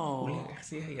 Oh. Julia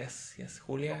Garcia, yes.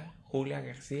 Julia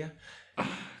Garcia.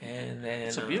 And then...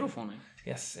 It's a beautiful name.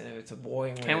 Yes, and if it's a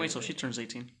boy... Can't wait till she turns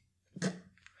 18.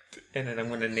 And then I'm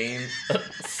going to name...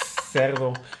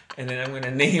 Cerdo. And then I'm going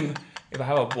to name... If I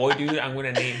have a boy, dude, I'm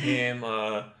going to name him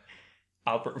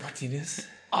Albert Martinez.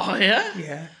 Oh, yeah?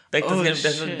 Yeah. Like,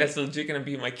 that's legit going to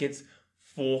be my kid's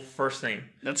full first name.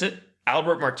 That's it?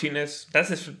 Albert Martinez. That's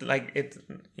just like it's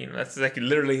that's like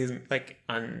literally his like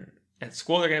at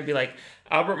school they're gonna be like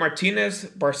Albert Martinez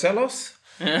Barcelos.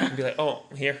 And be like, oh,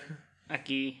 here.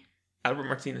 Aquí. Albert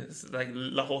Martinez. Like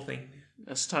the whole thing.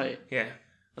 That's tight. Yeah.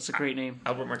 That's a great name.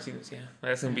 Albert Martinez, yeah.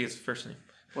 That's gonna be his first name.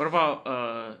 What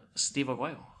about Steve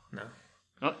Aguayo? No.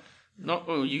 Oh, no.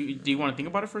 Oh, do you want to think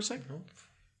about it for a sec? No.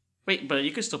 Wait, but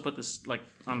you could still put this like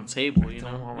on the table, you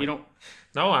know? You don't.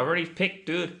 No, I already picked,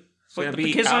 dude. But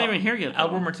the kid's not even here yet. Though.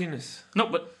 Albert Martinez. No,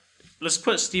 but let's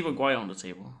put Steve Aguayo on the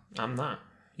table. I'm not.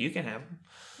 You can have him.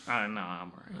 No, I'm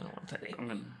alright. I don't want that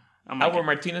name. Albert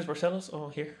Martinez Barcelos? Oh,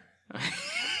 here.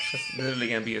 That's literally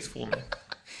going to be his full name.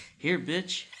 Here,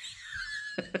 bitch.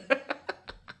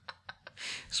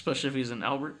 Especially if he's an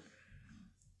Albert.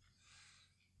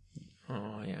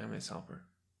 Oh, yeah, I miss Albert.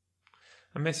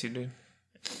 I miss you, dude.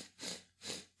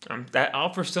 That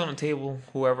offer's still on the table.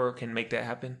 Whoever can make that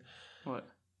happen. What?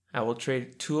 I will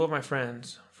trade 2 of my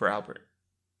friends for Albert.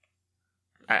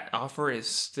 That offer is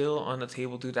still on the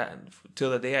table, dude. That till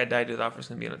the day I die, dude, the offer's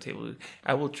gonna be on the table, dude.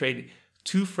 I will trade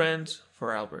 2 friends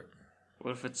for Albert.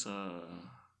 What if it's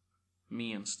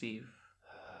me and Steve?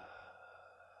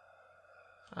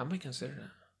 I might consider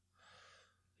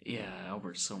that. Yeah,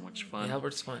 Albert's so much fun. Yeah,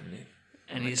 Albert's fun, dude.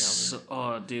 And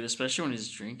dude, especially when he's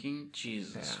drinking,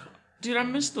 Jesus. Yeah. Dude, I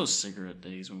miss those cigarette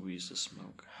days when we used to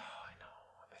smoke.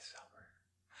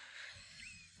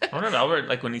 I wonder if Albert,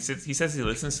 like when he says he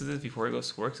listens to this before he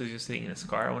goes to work, so he's just sitting in his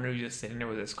car. I wonder if he's just sitting there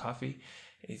with his coffee.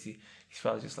 And he's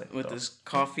probably just like... With his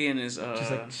coffee and his...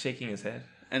 just like shaking his head.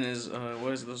 And his,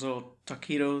 what is it, those little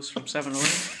taquitos from 7-Eleven?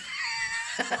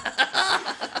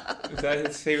 Is that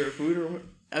his favorite food or what?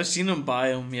 I've seen him buy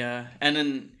them, yeah. And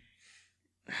then...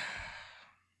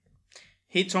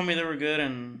 He told me they were good,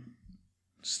 and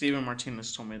Steven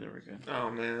Martinez told me they were good. Oh,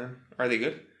 man. Are they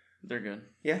good? They're good.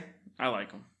 Yeah? I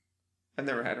like them. I've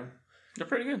never had them. They're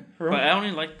pretty good. Really? But I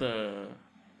only like I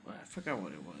forgot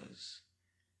what it was.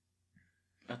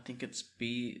 I think it's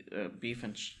beef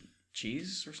and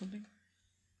cheese or something.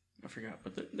 I forgot,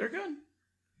 but they're good.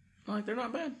 Like, they're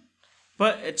not bad.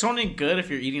 But it's only good if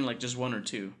you're eating like just 1 or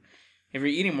 2. If you're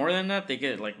eating more than that, they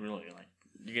get like really like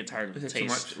you get tired of the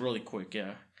taste really quick.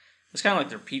 Yeah, it's kind of like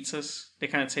their pizzas. They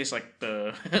kind of taste like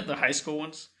the the high school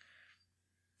ones,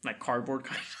 like cardboard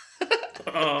kind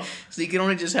of. So you can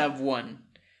only just have 1.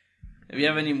 If you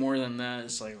have any more than that,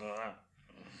 it's like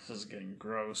this is getting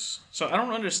gross. So I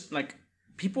don't understand. Like,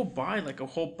 people buy like a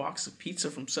whole box of pizza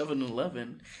from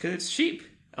 7-Eleven because it's cheap.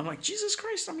 I'm like, Jesus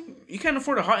Christ! I mean, you can't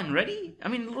afford a hot and ready. I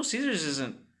mean, Little Caesars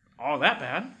isn't all that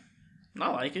bad. I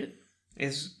like it.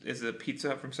 Is the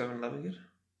pizza from 7-Eleven good?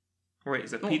 Wait,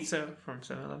 is the pizza from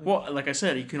 7-Eleven? Well, like I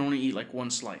said, you can only eat like one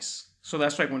slice. So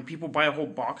that's like when people buy a whole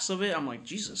box of it, I'm like,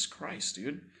 Jesus Christ,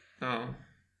 dude. Oh.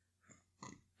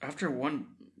 After one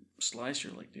slice,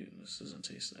 you're like, dude, this doesn't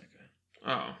taste that good.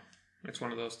 Oh. It's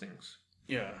one of those things.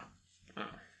 Yeah. Oh.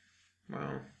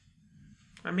 Well.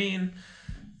 I mean,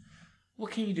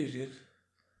 what can you do, dude?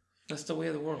 That's the way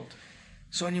of the world.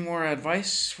 So any more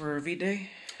advice for V-Day?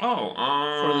 Oh,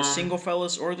 for the single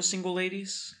fellas or the single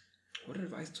ladies? What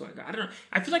advice do I got? I don't know.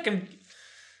 I feel like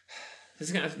this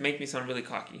is going to make me sound really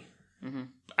cocky. Mm-hmm.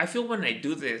 I feel when I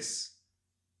do this,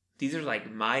 these are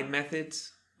like my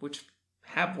methods, which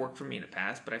have worked for me in the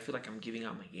past, but I feel like I'm giving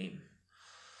out my game.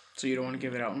 So you don't want to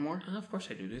give it out anymore? Of course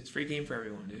I do, dude. It's free game for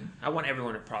everyone, dude. I want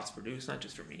everyone to prosper, dude. It's not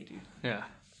just for me, dude. Yeah.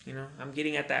 You know, I'm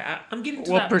getting at that. I'm getting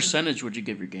to what that. percentage would you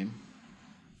give your game?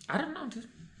 I don't know, dude.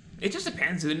 It just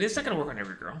depends, dude. It's not going to work on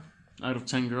every girl. Out of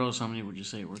 10 girls, how many would you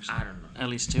say it works on? I don't know. At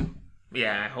least 2?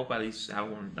 Yeah, I hope at least I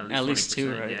won't. At least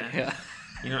 2, right? Yeah.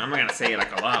 You know, I'm not going to say it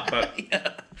like a lot, but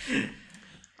yeah.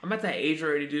 I'm at that age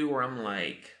already, dude, where I'm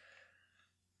like,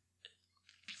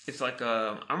 it's like,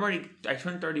 I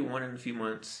turned 31 in a few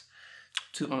months.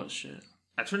 Oh, shit.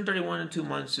 I turned 31 in 2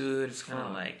 months, dude. It's kind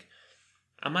of like,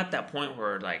 I'm at that point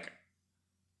where, like,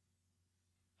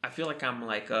 I feel like I'm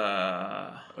like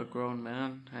a grown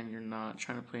man and you're not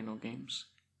trying to play no games.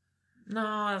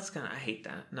 No, that's kind of, I hate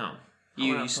that. No.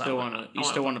 You still want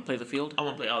to play the field? I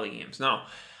want to play all the games. No.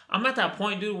 I'm at that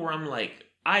point, dude, where I'm like,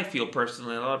 I feel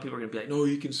personally, a lot of people are going to be like, no,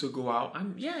 you can still go out. I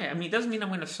mean, it doesn't mean I'm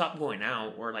going to stop going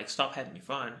out or, like, stop having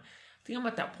fun. I think I'm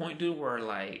at that point, dude, where,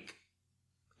 like,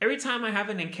 every time I have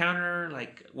an encounter,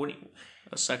 like,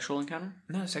 a sexual encounter?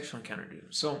 Not a sexual encounter,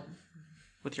 dude. So.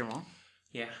 With your mom?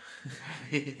 Yeah.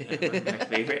 My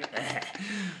favorite.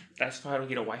 That's why I don't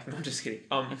get a wife. No, I'm just kidding.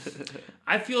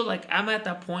 I feel like I'm at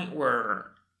that point where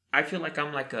I feel like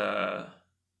I'm like I'm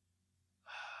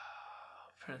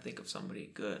trying to think of somebody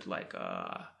good, like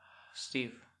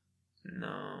Steve. No.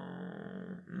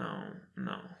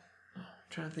 I'm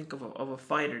trying to think of a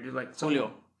fighter, dude. Like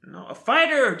Julio. No, a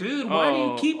fighter, dude. Why do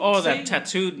you keep saying that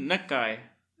tattooed neck guy?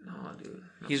 No, dude.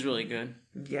 No. He's really good.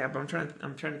 Yeah, but I'm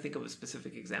trying to think of a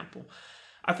specific example.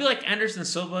 I feel like Anderson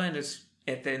Silva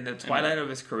in the twilight of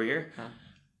his career,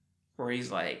 where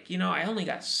he's like, you know, I only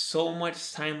got so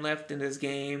much time left in this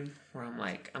game, where I'm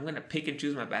like, I'm gonna pick and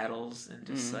choose my battles, and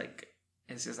just like,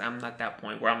 it's just I'm not that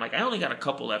point where I'm like, I only got a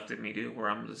couple left in me, dude. Where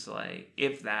I'm just like,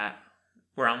 if that,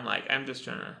 where I'm like, I'm just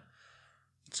trying to.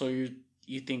 So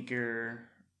you think you're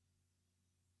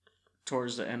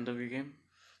towards the end of your game?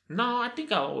 No, I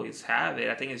think I always have it.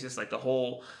 I think it's just like the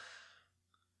whole.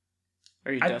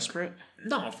 Are you desperate?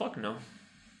 No, fuck no.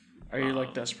 Are you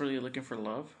like desperately looking for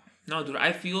love? No, dude.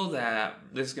 I feel that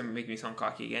this is gonna make me sound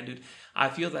cocky again, dude. I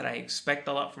feel that I expect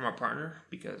a lot from a partner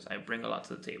because I bring a lot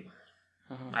to the table.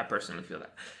 I personally feel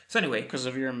that. So anyway, because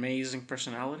of your amazing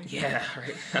personality. Yeah,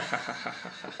 right.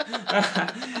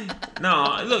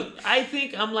 No, look. I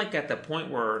think I'm like at the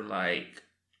point where like.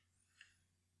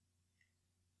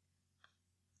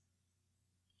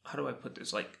 How do I put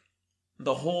this? Like,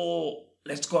 the whole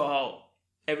let's go out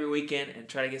every weekend and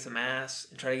try to get some ass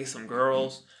and try to get some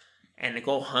girls and to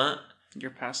go hunt.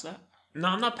 You're past that? No,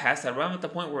 I'm not past that. But I'm at the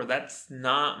point where that's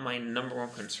not my number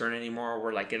one concern anymore.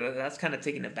 Where like that's kind of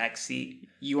taking a back seat.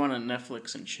 You want to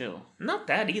Netflix and chill? Not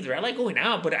that either. I like going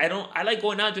out, but I like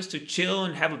going out just to chill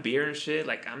and have a beer and shit.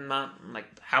 Like I'm not like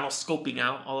scoping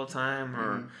out all the time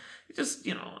or it just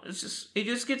it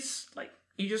just gets like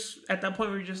you just at that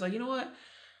point where you're just like, you know what.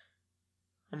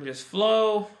 I'm gonna just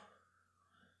flow.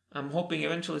 I'm hoping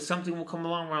eventually something will come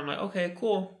along where I'm like, okay,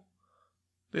 cool.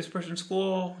 This person's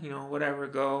cool, whatever,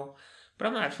 go. But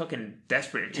I'm not fucking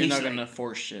desperate. You're not gonna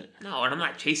force shit. No, and I'm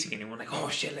not chasing anyone. Like, oh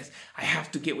shit, I have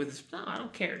to get with this. No, I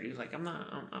don't care, dude. Like, I'm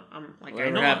like,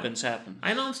 whatever happens.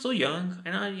 I know I'm still young.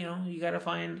 I know, you gotta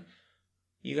find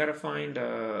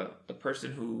the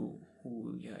person who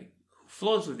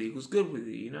flows with you, who's good with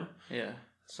you, Yeah.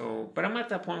 So, but I'm at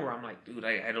that point where I'm like, dude,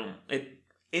 I don't.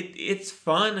 It's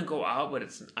fun to go out, but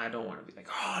I don't want to be like,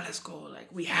 oh, let's go.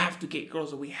 Like, we have to get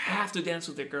girls, or we have to dance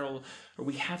with a girl, or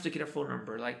we have to get a phone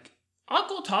number. Like, I'll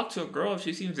go talk to a girl if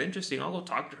she seems interesting. I'll go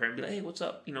talk to her and be like, hey, what's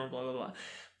up? Blah, blah, blah.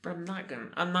 But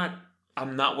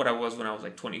I'm not what I was when I was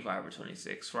like 25 or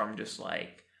 26, where I'm just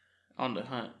like, on the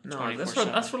hunt. No,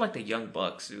 that's for like the young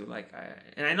bucks, dude. Like,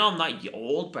 I know I'm not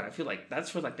old, but I feel like that's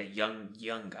for like the young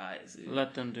guys, dude.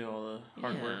 Let them do all the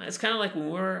hard work. It's kind of like when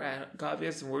we were at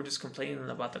Gavia's and we were just complaining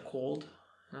about the cold.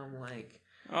 And I'm like,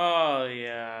 oh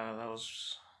yeah, that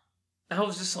was I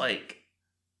was just like,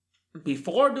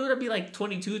 before, dude, I'd be like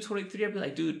 22, 23. I'd be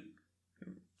like, dude,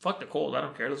 fuck the cold. I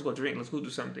don't care. Let's go drink. Let's go do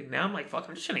something. Now I'm like, fuck,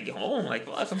 I'm just trying to get home. Like,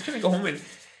 fuck, I'm trying to go home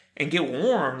and get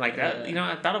warm. Like that. You know,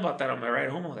 I thought about that on my ride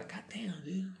home. I was like, God damn,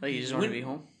 dude. Like, you just want to be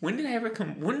home? When did I ever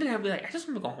come? When did I be like, I just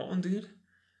want to go home, dude?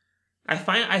 I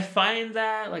find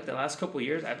that like the last couple of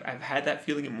years, I've had that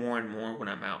feeling more and more when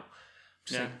I'm out.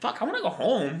 Just like, fuck, I want to go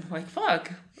home. Like,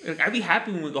 fuck. Like, I'd be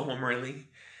happy when we go home early.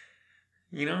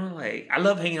 You know, like, I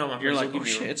love hanging out with my friends. You're like, oh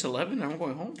shit, it's 11, I'm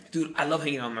going home. Dude, I love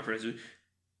hanging out with my friends, dude.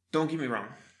 Don't get me wrong.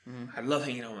 Mm-hmm. I love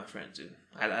hanging out with my friends, dude.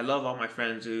 I love all my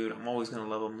friends, dude. I'm always going to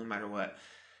love them no matter what.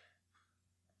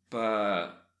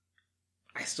 But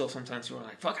I still sometimes feel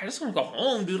like, fuck, I just want to go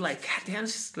home, dude. Like, goddamn,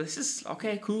 this is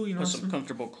okay, cool, you know. Put some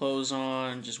comfortable clothes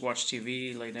on, just watch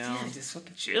TV, lay down. Yeah, just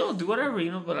fucking chill, do whatever,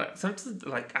 you know. But sometimes,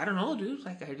 like, I don't know, dude.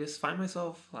 Like, I just find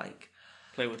myself, like...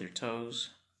 Play with your toes.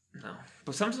 No.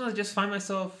 But sometimes I just find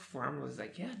myself where I'm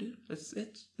like, yeah, dude, let's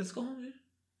go home, dude.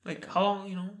 Like, how long,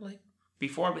 you know, like,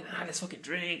 before I've been, let's fucking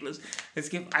drink, let's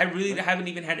get... I really haven't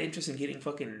even had interest in getting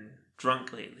fucking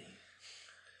drunk lately.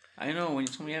 I know, when you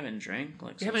told me you haven't drank,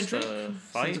 like, since the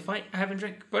fight, I haven't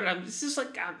drank. But it's just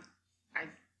like, I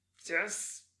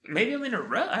just... Maybe I'm in a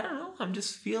rut, I don't know. I'm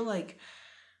just like,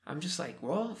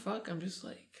 well, fuck, I'm just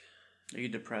like... Are you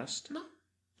depressed? No.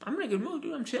 I'm in a good mood,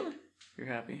 dude. I'm chilling. You're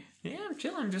happy? Yeah, I'm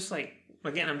chilling. I'm just like,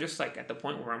 again, I'm just like at the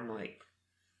point where I'm like,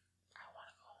 I want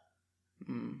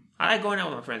to go. I like going out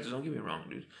with my friends, don't get me wrong,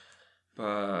 dude.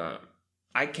 But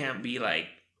I can't be like,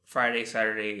 Friday,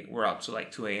 Saturday, we're up to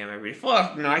like 2 a.m. every day.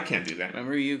 Fuck, no, I can't do that.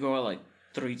 Remember you go out like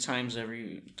 3 times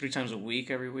a week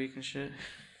every week and shit?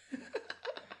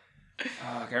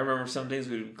 I remember some days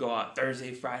we'd go out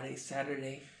Thursday, Friday,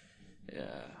 Saturday.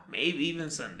 Yeah. Maybe even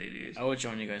Sunday, dude. I would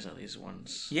join you guys at least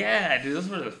once. Yeah, dude, those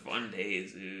were the fun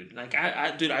days, dude. Like,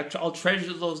 I'll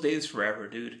treasure those days forever,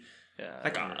 dude. Yeah.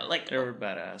 Like they were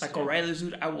badass. Like, O'Reilly's,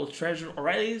 dude, I will treasure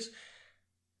O'Reilly's.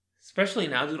 Especially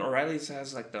now, dude, O'Reilly's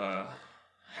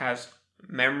has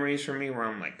memories for me where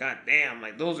I'm like, God damn,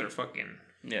 like, those are fucking...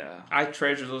 Yeah. I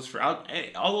treasure those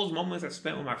all those moments I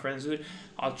spent with my friends, dude,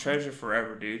 I'll treasure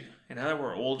forever, dude. And now that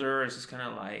we're older, it's just kind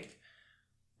of like...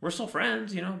 We're still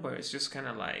friends, you know, but it's just kind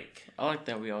of like... I like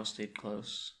that we all stayed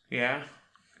close. Yeah.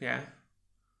 Yeah.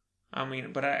 I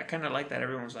mean, but I kind of like that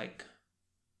everyone's like...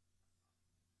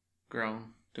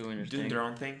 Grown, doing their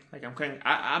own thing. Like,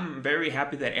 I'm very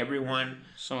happy that everyone...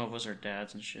 Some of us are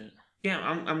dads and shit. Yeah,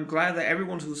 I'm glad that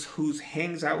everyone who's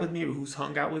hangs out with me or who's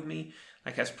hung out with me,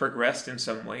 like, has progressed in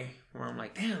some way. Where I'm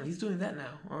like, damn, he's doing that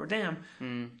now. Or damn,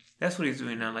 that's what he's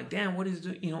doing now. Like, damn, what he's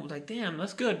doing, you know, like, damn,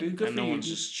 that's good, dude. Good for you. No one's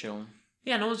just chilling.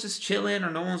 Yeah, no one's just chilling,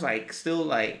 or no one's like still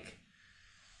like.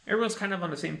 Everyone's kind of on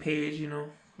the same page, you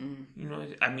know. You know,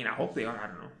 I mean, I hope they are. I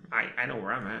don't know. I know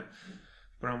where I'm at,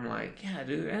 but I'm like, yeah,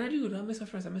 dude, and I miss my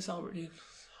friends. I miss Albert, dude.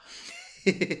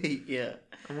 Yeah,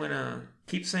 I'm gonna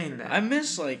keep saying that. I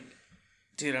miss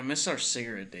our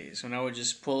cigarette days when I would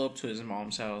just pull up to his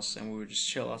mom's house and we would just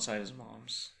chill outside his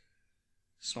mom's,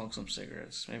 smoke some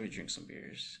cigarettes, maybe drink some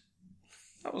beers.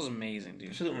 That was amazing,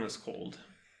 dude. Especially when it was cold.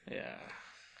 Yeah.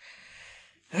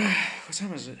 What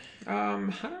time is it? I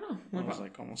don't know. What about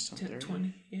like almost 10:30?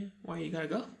 20. Yeah. Why, you gotta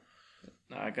go?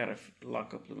 No, I gotta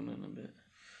lock up Luna in a bit.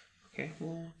 Okay.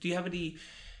 Well, do you have any?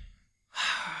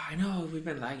 I know we've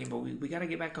been lagging, but we gotta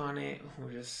get back on it.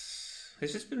 It's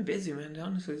just been busy, man.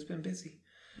 Honestly, it's been busy.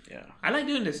 Yeah. I like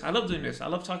doing this. I love doing this. I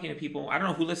love talking to people. I don't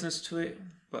know who listens to it,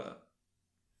 but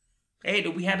hey,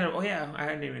 we had I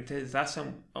hadn't even tell you this last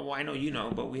time. Well, I know you know,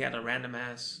 but we had a random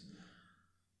ass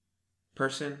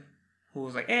person who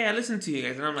was like, hey, I listen to you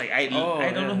guys. And I'm like, I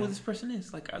don't know who this person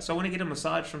is. Like, so I want to get a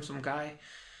massage from some guy.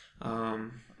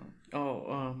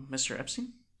 Mr.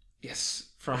 Epstein? Yes.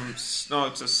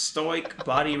 It's a Stoic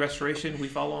Body Restoration. We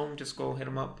follow him. Just go hit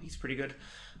him up. He's pretty good.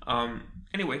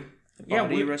 Anyway.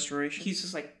 Body restoration? He's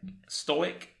just like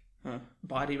Stoic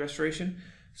Body Restoration.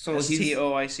 So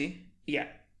STOIC? Yeah.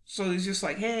 So he's just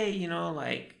like, hey, you know,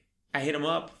 like, I hit him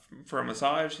up for a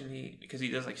massage because he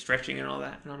does like stretching and all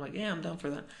that. And I'm like, yeah, I'm down for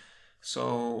that.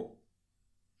 So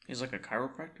he's like a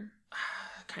chiropractor?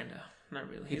 Kinda. Not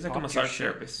really. He's like a massage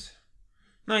therapist.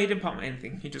 No, he didn't pop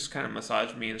anything. He just kind of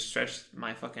massaged me and stretched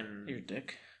my fucking... Your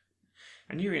dick?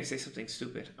 I knew you were going to say something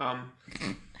stupid.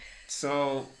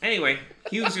 So, anyway,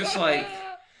 he was just like...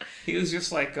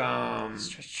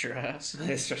 Stretch your ass?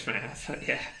 Stretch my ass,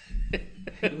 yeah.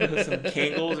 Some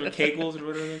kegels or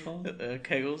whatever they're called.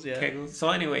 Kegels, yeah. Kegels. So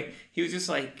anyway, he was just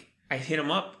like... I hit him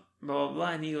up, blah, blah,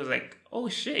 blah, and he was like, oh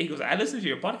shit. He goes, I listened to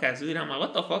your podcast, dude. I'm like,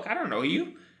 what the fuck? I don't know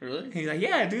you. Really? He's like,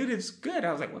 yeah, dude, it's good.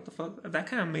 I was like, what the fuck? That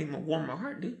kind of made me warm my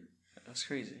heart, dude. That's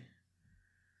crazy.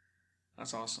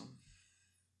 That's awesome.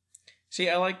 See,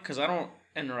 I like, because I don't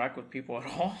interact with people at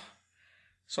all.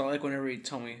 So I like whenever you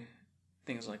tell me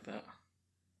things like that.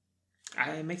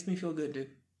 It makes me feel good, dude.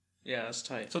 Yeah, that's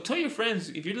tight. So tell your friends.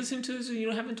 If you're listening to this and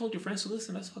you haven't told your friends to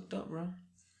listen, that's fucked up, bro.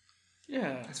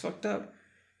 Yeah. That's fucked up.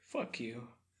 Fuck you.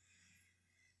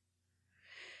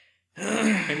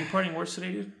 Any parting words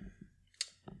today, dude?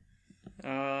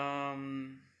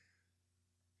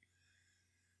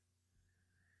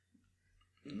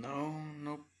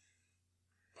 No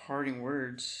parting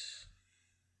words.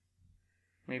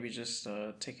 Maybe just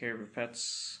take care of your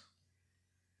pets.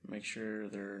 Make sure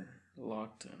they're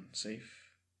locked and safe.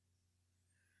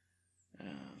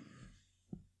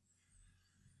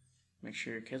 Make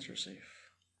sure your kids are safe.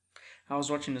 I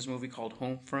was watching this movie called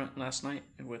Homefront last night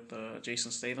with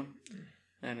Jason Statham.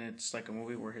 And it's like a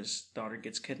movie where his daughter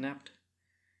gets kidnapped.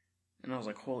 And I was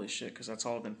like, holy shit, because that's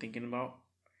all I've been thinking about.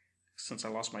 Since I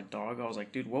lost my dog, I was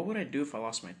like, dude, what would I do if I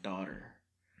lost my daughter?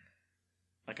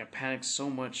 Like, I panicked so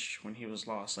much when he was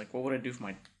lost. Like, what would I do if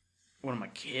one of my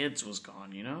kids was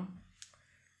gone, you know?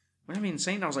 Wouldn't that be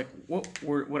insane? I was like,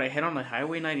 would I head on the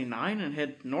Highway 99 and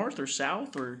head north or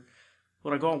south? Or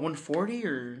would I go on 140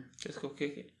 or... Just go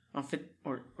kick it. On fit,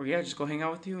 or yeah, just go hang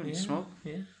out with you and smoke?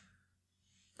 Yeah.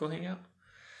 Go hang out.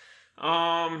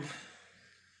 I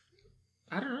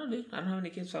don't know, dude. I don't have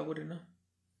any kids, so I wouldn't know.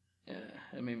 Yeah,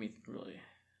 it made me really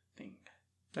think.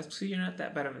 That's see, you're not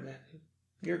that bad of a dad, dude.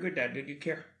 You're a good dad, dude. You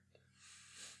care.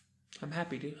 I'm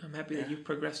happy, dude. I'm happy that you've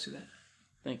progressed to that.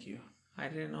 Thank you. I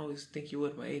didn't always think you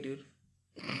would, but hey, dude,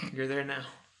 you're there now.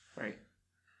 Right.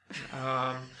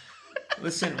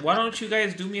 Listen, why don't you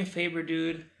guys do me a favor,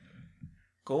 dude?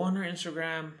 Go on our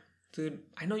Instagram, dude.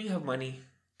 I know you have money.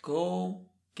 Go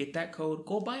get that code.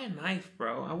 Go buy a knife,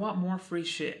 bro. I want more free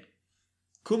shit.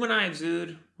 Kuma Knives,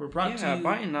 dude. We're brought to you. Yeah,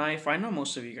 buy a knife. I know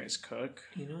most of you guys cook.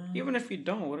 You know? Even if you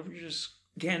don't, what if you just...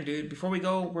 Again, dude, before we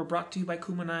go, we're brought to you by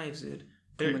Kuma Knives, dude.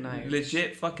 They're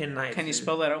legit fucking knives. Can you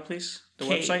spell that out, please? The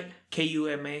website?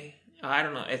 K-U-M-A. I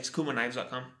don't know. It's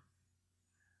kumaknives.com.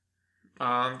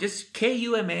 Just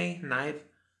K-U-M-A knife.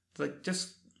 Like,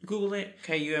 just Google it.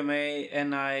 K-U-M-A-N-I-V-E.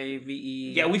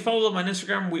 Yeah, we follow them on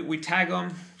Instagram. We tag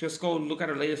them. Just go look at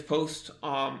our latest post.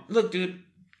 Look, dude,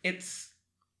 it's...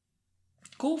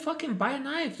 Go fucking buy a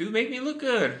knife, dude. Make me look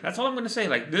good. That's all I'm going to say.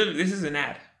 Like, dude, this is an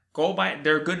ad. Go buy it.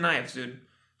 They're good knives, dude.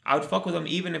 I would fuck with them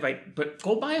even if I... But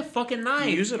go buy a fucking knife.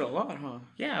 You use it a lot, huh?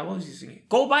 Yeah, I was using it.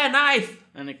 Go buy a knife!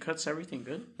 And it cuts everything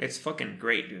good? It's fucking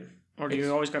great, dude. Or do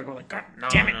you always gotta go like, God no,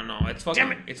 damn it. No. It's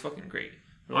fucking great.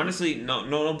 Honestly,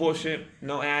 no bullshit.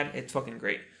 No ad. It's fucking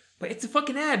great. But it's a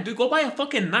fucking ad, dude. Go buy a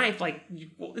fucking knife. Like,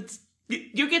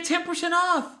 you get 10%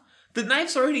 off. The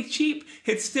knife's already cheap.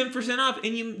 It's 10% off,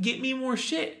 and you get me more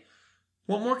shit.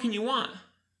 What more can you want?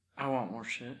 I want more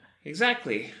shit.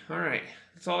 Exactly. All right.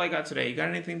 That's all I got today. You got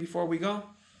anything before we go?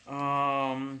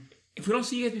 If we don't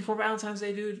see you guys before Valentine's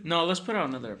Day, dude. No, let's put out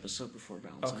another episode before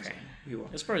Valentine's Day. We will.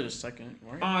 It's probably the second,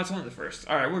 right? Oh, it's only the first.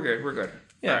 All right, we're good.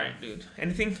 Yeah. All right, dude.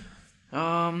 Anything?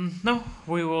 No.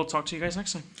 We will talk to you guys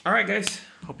next time. All right, guys.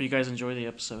 Hope you guys enjoy the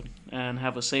episode. And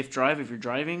have a safe drive if you're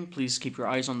driving. Please keep your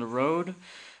eyes on the road.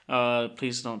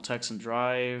 Please don't text and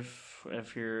drive.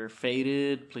 If you're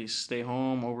faded, please stay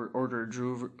home. Order a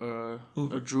Druver.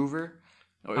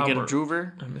 Or get a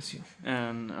Druver. I miss you.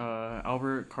 And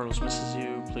Albert, Carlos misses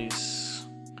you. Please.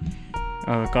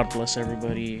 God bless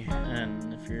everybody.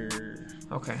 And if you're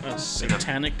a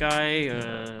satanic guy,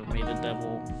 may the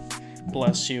devil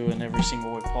bless you in every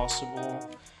single way possible.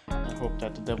 I hope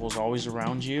that the devil's always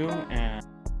around you. And